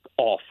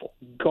awful,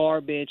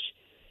 garbage.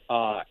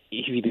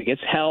 If he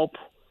gets help,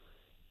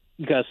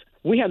 because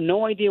we have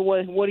no idea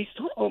what is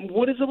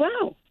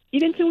allowed. He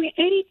didn't do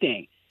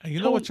anything. And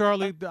you know what,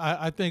 Charlie?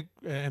 I think,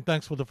 and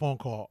thanks for the phone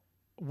call.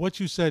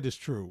 What you said is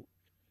true.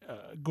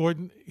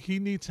 Gordon, he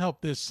needs help.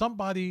 There's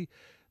somebody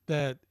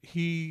that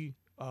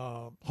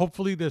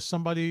hopefully there's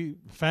somebody,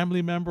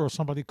 family member or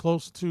somebody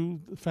close to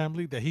the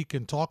family that he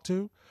can talk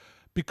to,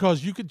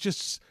 because you could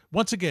just,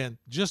 once again,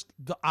 just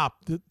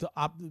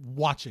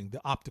watching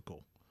the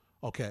optical,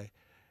 okay?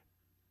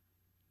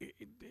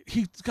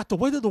 He's got the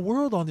weight of the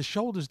world on his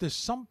shoulders. There's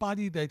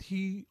somebody that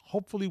he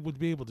hopefully would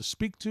be able to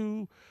speak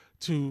to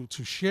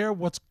share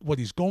what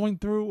he's going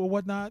through or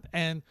whatnot.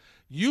 And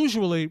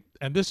usually,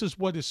 and this is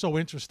what is so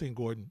interesting,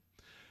 Gordon,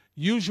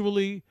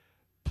 usually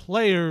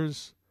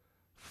players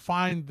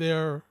find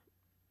their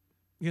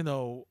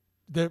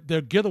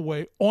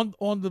getaway on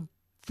the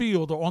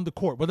field or on the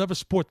court, whatever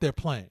sport they're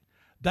playing.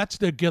 That's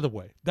their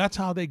getaway. That's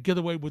how they get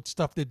away with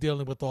stuff they're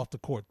dealing with off the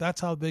court.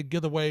 That's how they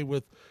get away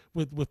with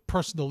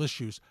personal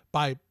issues,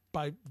 by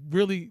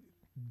really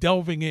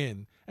delving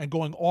in and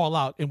going all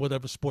out in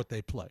whatever sport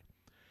they play.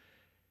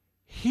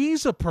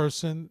 He's a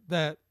person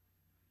that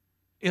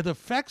it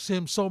affects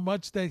him so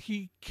much that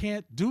he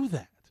can't do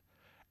that.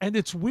 And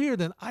it's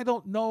weird, and I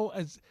don't know,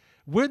 as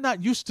we're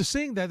not used to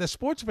seeing that as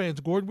sports fans,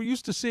 Gordon. We're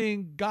used to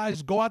seeing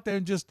guys go out there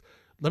and just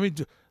let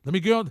me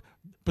go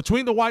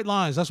between the white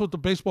lines. That's what the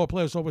baseball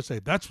players always say.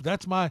 That's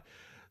why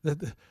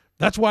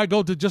I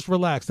go to just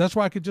relax. That's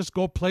why I could just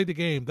go play the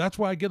game. That's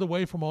why I get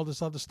away from all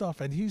this other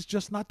stuff. And he's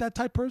just not that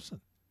type person.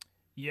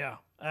 Yeah,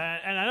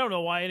 and I don't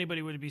know why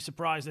anybody would be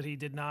surprised that he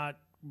did not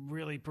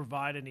really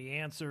provide any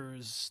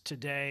answers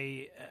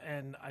today.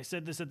 And I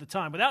said this at the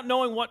time, without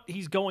knowing what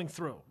he's going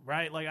through,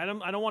 right? Like, I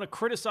don't want to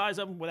criticize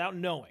him without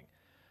knowing.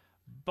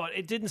 But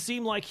it didn't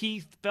seem like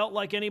he felt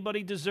like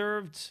anybody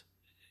deserved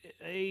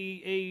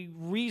a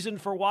reason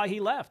for why he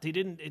left.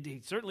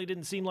 He certainly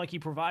didn't seem like he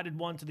provided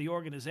one to the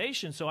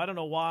organization. So I don't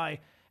know why,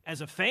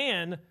 as a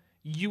fan,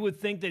 you would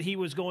think that he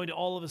was going to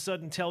all of a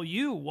sudden tell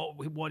you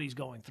what he's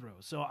going through.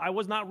 So I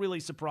was not really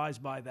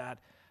surprised by that.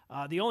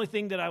 The only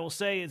thing that I will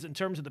say is in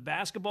terms of the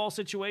basketball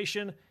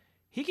situation,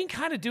 he can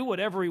kind of do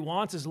whatever he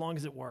wants as long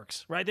as it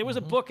works, right? There was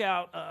a book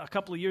out a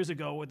couple of years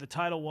ago where the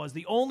title was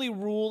 "The Only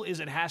Rule Is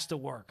It Has to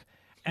Work."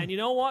 And you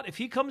know what? If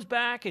he comes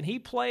back and he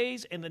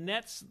plays and the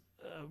Nets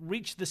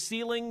reach the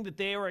ceiling that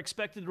they are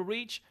expected to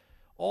reach,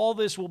 all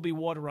this will be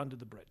water under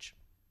the bridge.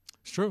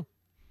 It's true.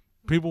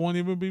 People won't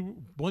even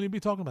be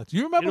talking about it.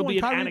 You remember when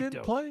Kyrie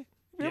didn't play?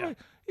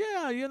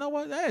 Yeah, you know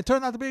what? Hey, it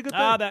turned out to be a good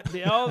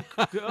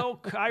thing.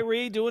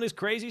 Kyrie doing his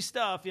crazy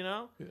stuff, you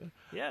know?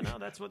 Yeah, no,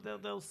 that's what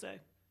they'll say.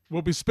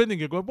 We'll be spinning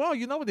it. Going, well,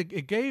 you know what?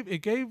 It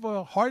gave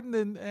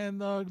Harden and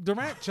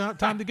Durant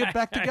time to get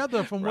back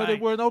together from where they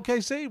were in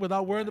OKC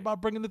without worrying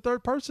about bringing the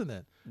third person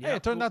in. Yep. Hey,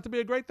 it turned out to be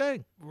a great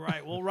thing.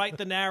 Right. We'll write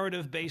the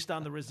narrative based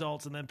on the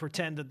results and then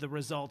pretend that the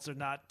results are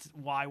not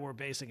why we're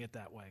basing it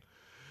that way.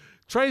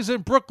 Trey's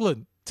in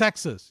Brooklyn,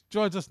 Texas.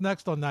 Joins us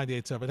next on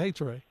 98.7. Hey,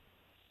 Trey.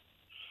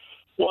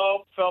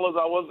 Well, fellas,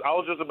 I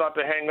was just about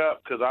to hang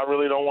up because I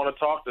really don't want to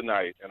talk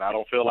tonight, and I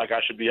don't feel like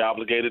I should be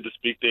obligated to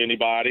speak to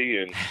anybody.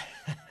 And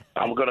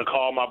I'm going to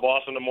call my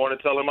boss in the morning,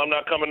 tell him I'm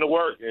not coming to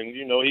work. And,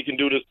 you know, he can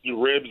do the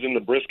ribs and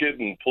the brisket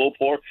and pulled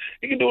pork.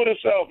 He can do it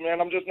himself,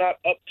 man. I'm just not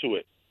up to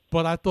it.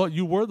 But I thought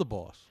you were the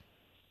boss.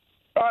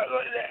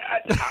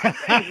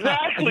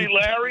 Exactly,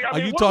 Larry. Are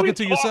you talking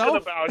to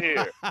yourself? About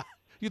here?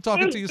 You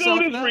talking to yourself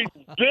now? This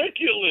is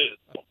ridiculous.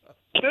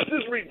 This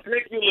is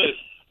ridiculous.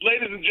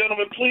 Ladies and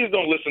gentlemen, please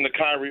don't listen to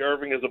Kyrie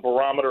Irving as a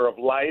barometer of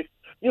life.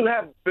 You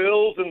have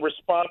bills and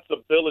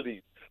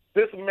responsibilities.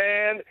 This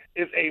man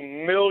is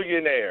a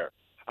millionaire.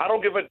 I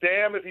don't give a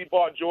damn if he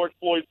bought George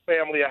Floyd's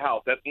family a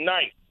house. That's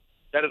nice.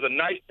 That is a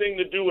nice thing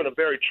to do in a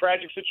very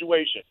tragic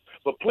situation.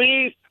 But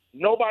please,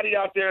 nobody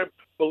out there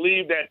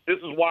believe that this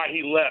is why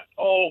he left.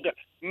 Oh, God.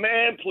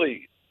 Man,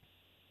 please.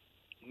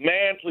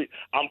 Man, please.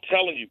 I'm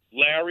telling you,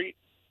 Larry,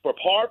 for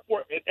hard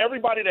work, and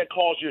everybody that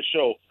calls your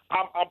show,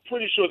 I'm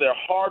pretty sure they're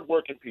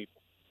hardworking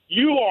people.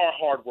 You are a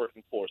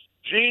hardworking person.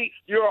 G,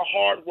 you're a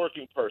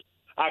hardworking person.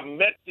 I've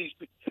met these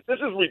people. This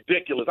is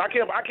ridiculous. I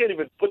can't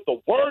even put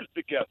the words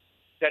together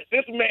that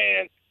this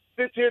man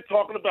sits here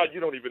talking about.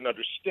 You don't even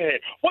understand.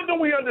 What do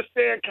we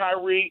understand,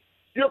 Kyrie?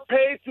 You're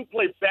paid to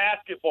play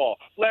basketball.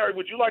 Larry,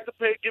 would you like to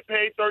get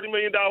paid $30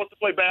 million to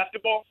play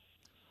basketball?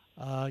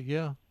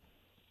 Yeah.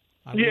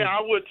 I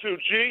would too.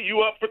 G,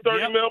 you up for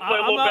 $30 million? Play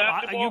a little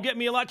basketball? You get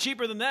me a lot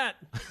cheaper than that.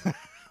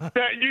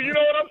 You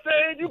know what I'm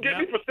saying? You get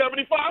me for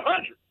 $7,500.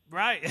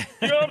 Right.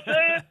 You know what I'm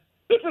saying?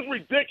 This is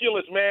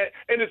ridiculous, man,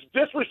 and it's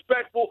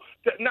disrespectful.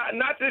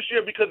 Not this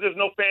year because there's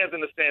no fans in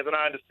the stands, and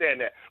I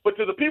understand that. But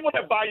to the people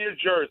that buy your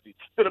jersey,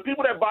 to the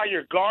people that buy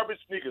your garbage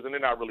sneakers, and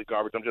they're not really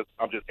garbage. I'm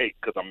just hate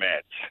because I'm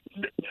mad.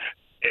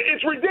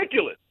 It's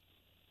ridiculous.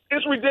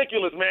 It's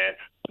ridiculous, man.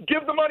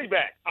 Give the money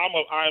back. I'm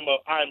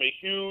a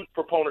huge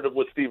proponent of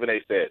what Stephen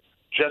A. said.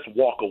 Just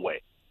walk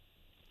away.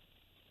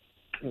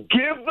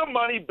 Give the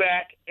money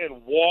back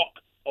and walk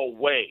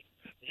away.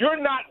 You're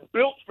not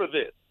built for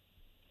this.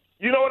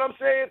 You know what I'm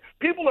saying?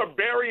 People are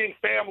burying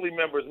family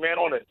members, man,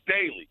 on a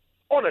daily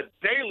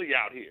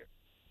out here.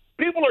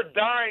 People are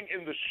dying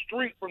in the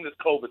street from this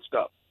COVID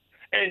stuff.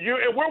 And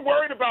we're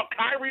worried about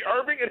Kyrie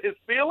Irving and his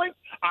feelings.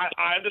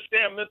 I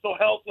understand mental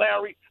health,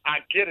 Larry. I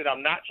get it.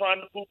 I'm not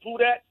trying to poo-poo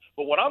that.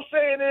 But what I'm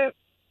saying is,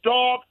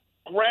 dog,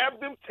 grab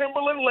them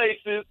Timberland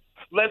laces.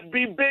 Let's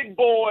be big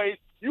boys.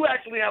 You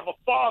actually have a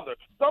father.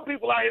 Some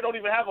people out here don't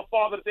even have a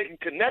father that they can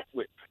connect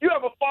with. You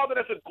have a father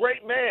that's a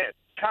great man.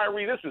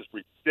 Kyrie, this is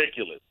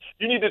ridiculous.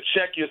 You need to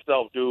check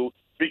yourself, dude,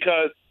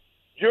 because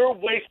you're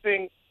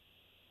wasting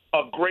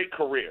a great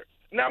career.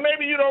 Now,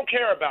 maybe you don't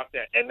care about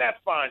that, and that's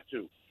fine,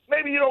 too.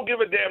 Maybe you don't give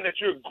a damn that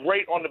you're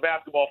great on the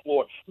basketball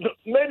floor.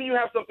 Maybe you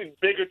have something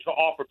bigger to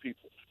offer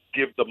people.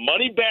 Give the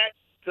money back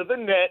to the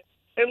net,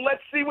 and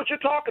let's see what you're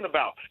talking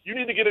about. You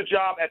need to get a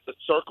job at the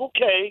Circle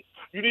K.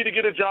 You need to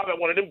get a job at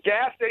one of them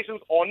gas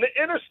stations on the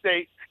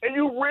interstate, and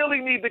you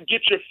really need to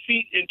get your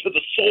feet into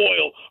the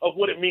soil of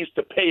what it means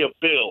to pay a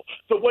bill.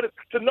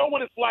 To know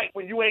what it's like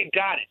when you ain't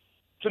got it.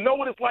 To know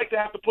what it's like to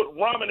have to put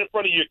ramen in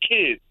front of your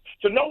kids.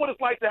 To know what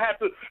it's like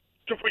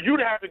for you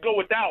to have to go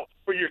without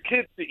for your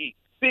kids to eat.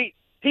 See,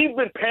 he's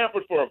been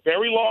pampered for a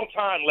very long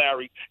time,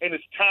 Larry, and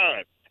it's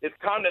time. It's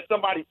time that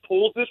somebody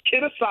pulls this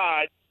kid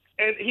aside,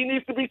 and he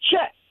needs to be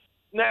checked.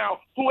 Now,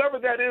 whoever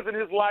that is in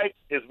his life,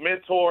 his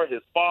mentor,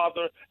 his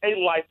father, a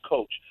life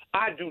coach,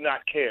 I do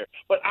not care.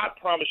 But I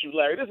promise you,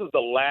 Larry, this is the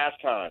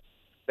last time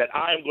that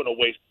I am going to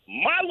waste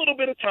my little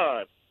bit of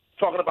time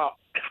talking about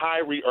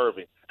Kyrie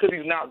Irving because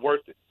he's not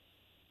worth it.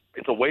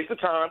 It's a waste of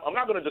time. I'm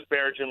not going to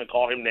disparage him and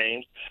call him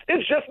names.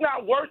 It's just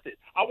not worth it.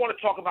 I want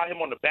to talk about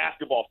him on the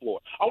basketball floor.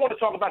 I want to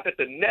talk about that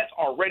the Nets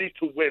are ready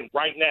to win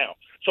right now.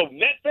 So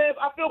Net fans,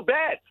 I feel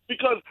bad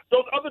because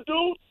those other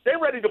dudes, they're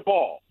ready to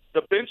ball.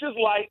 The bench is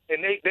light,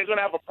 and they're going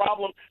to have a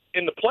problem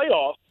in the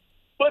playoffs.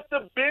 But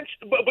the bench,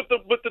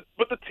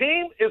 but the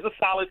team is a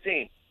solid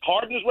team.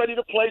 Harden is ready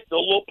to play. Still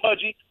a little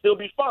pudgy. He'll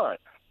be fine.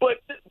 But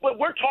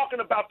we're talking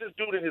about this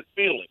dude and his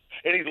feelings,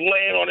 and he's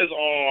laying on his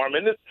arm.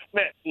 And this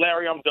man,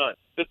 Larry, I'm done.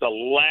 This is the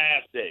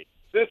last day.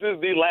 This is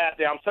the last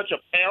day. I'm such a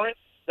parent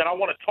that I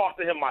want to talk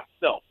to him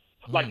myself.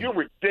 Like, you're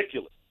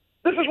ridiculous.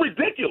 This is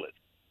ridiculous.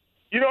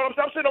 You know what I'm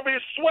saying? I'm sitting over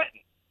here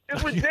sweating.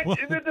 It's ridiculous.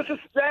 This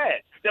is sad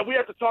that we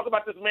have to talk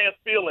about this man's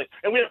feelings,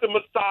 and we have to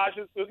massage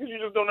his feelings.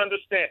 You just don't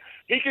understand.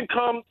 He can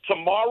come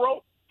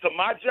tomorrow to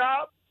my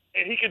job,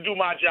 and he can do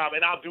my job,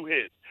 and I'll do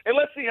his. And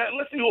let's see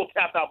who will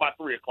tap out by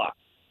 3 o'clock.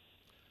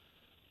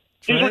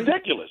 He's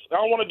ridiculous. I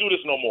don't want to do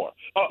this no more.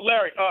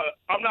 Larry,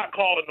 I'm not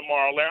calling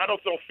tomorrow, Larry. I don't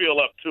feel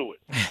up to it.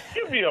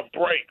 Give me a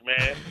break,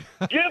 man.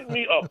 Give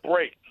me a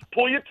break.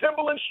 Pull your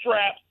Timberland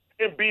straps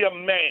and be a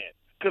man.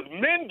 Because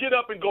men get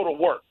up and go to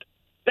work.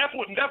 That's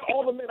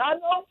all the men I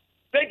know.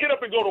 They get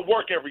up and go to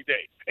work every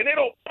day. And they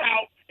don't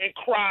pout and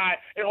cry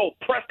and hold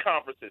press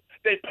conferences.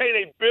 They pay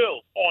their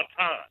bills on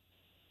time.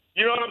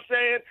 You know what I'm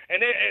saying?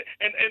 And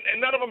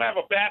none of them have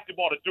a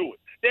basketball to do it.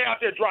 They're out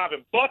there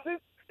driving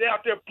buses. They're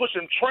out there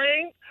pushing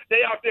trains.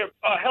 They out there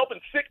helping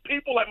sick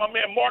people like my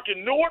man Mark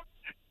in Newark.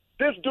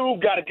 This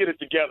dude got to get it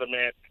together,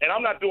 man. And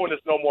I'm not doing this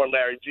no more,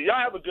 Larry G. Y'all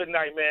have a good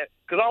night, man,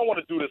 because I don't want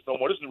to do this no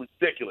more. This is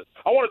ridiculous.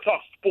 I want to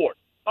talk sports.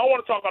 I don't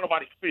want to talk about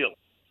nobody's feelings.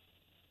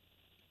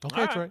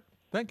 Okay, Trey.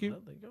 Thank you.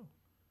 Well, there you go.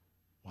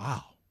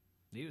 Wow.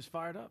 He was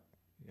fired up.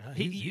 Yeah,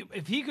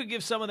 if he could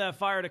give some of that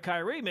fire to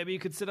Kyrie, maybe he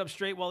could sit up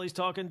straight while he's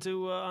talking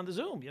to on the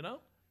Zoom, you know?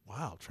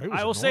 Wow, Trey was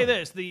I will annoying. say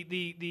this,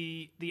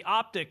 the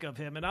optic of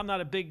him, and I'm not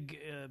a big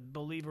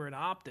believer in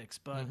optics,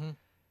 but,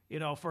 you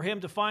know, for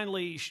him to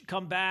finally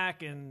come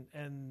back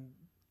and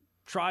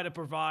try to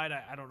provide,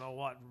 I don't know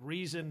what,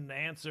 reason,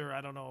 answer,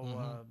 I don't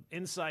know,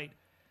 insight,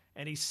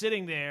 and he's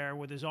sitting there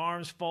with his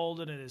arms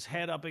folded and his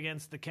head up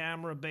against the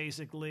camera,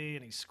 basically,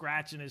 and he's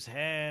scratching his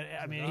head.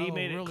 I mean, he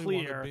made it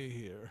clear. Want to be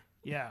here.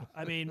 Yeah,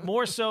 I mean,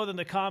 more so than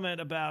the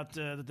comment about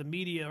that the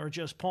media are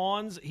just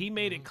pawns, he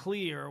made it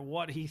clear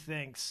what he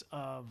thinks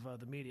of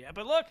the media.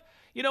 But look,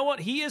 you know what?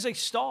 He is a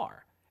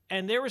star,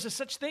 and there is a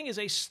such thing as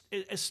a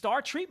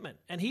star treatment,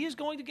 and he is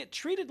going to get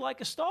treated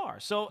like a star.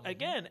 So,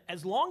 again,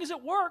 as long as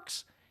it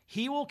works,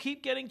 he will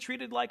keep getting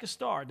treated like a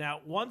star.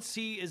 Now, once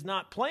he is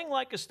not playing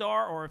like a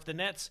star, or if the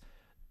Nets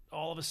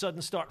all of a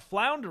sudden start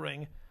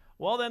floundering,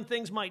 well, then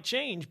things might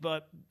change,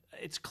 but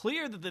it's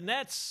clear that the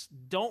Nets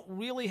don't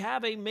really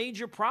have a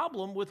major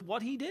problem with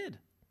what he did.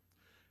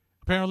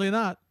 Apparently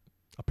not.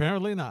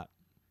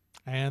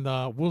 And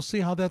we'll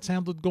see how that's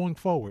handled going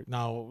forward.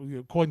 Now,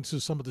 according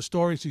to some of the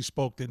stories, he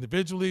spoke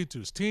individually to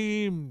his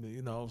team,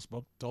 you know,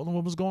 told them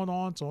what was going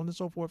on, so on and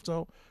so forth.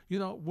 So, you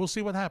know, we'll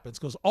see what happens.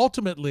 Because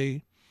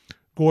ultimately,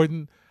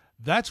 Gordon,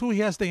 that's who he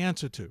has to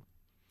answer to,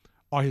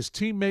 are his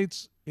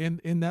teammates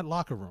in that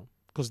locker room.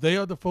 Because they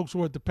are the folks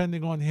who are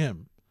depending on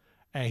him.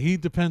 And he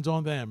depends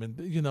on them, and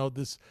you know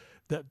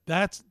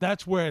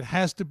that's where it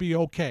has to be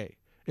okay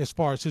as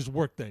far as his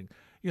work thing.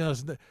 You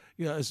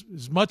know,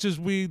 as much as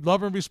we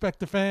love and respect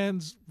the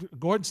fans,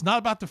 Gordon, it's not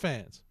about the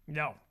fans.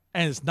 No,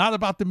 and it's not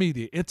about the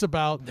media. It's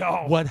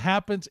about what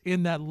happens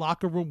in that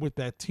locker room with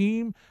that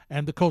team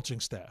and the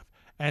coaching staff.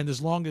 And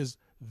as long as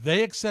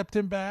they accept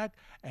him back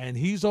and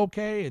he's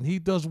okay and he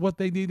does what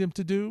they need him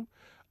to do,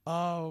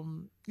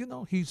 you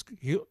know,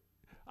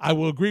 I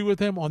will agree with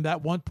him on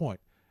that one point.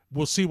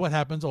 We'll see what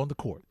happens on the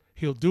court.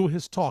 He'll do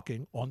his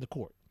talking on the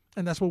court.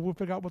 And that's where we'll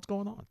figure out what's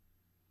going on.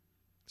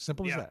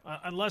 Simple as that.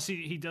 Unless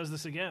he does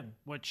this again,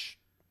 which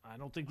I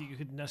don't think that you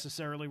could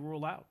necessarily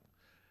rule out.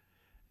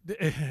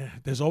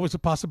 There's always a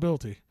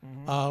possibility.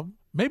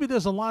 Maybe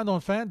there's a line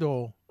on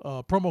FanDuel,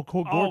 promo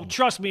code Gordon. Oh,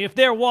 trust me, if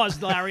there was,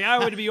 Larry, I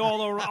would be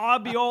all over.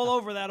 I'd be all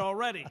over that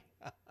already.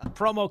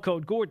 Promo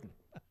code Gordon.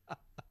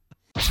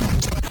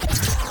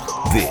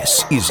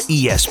 This is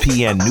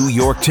ESPN New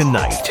York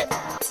Tonight.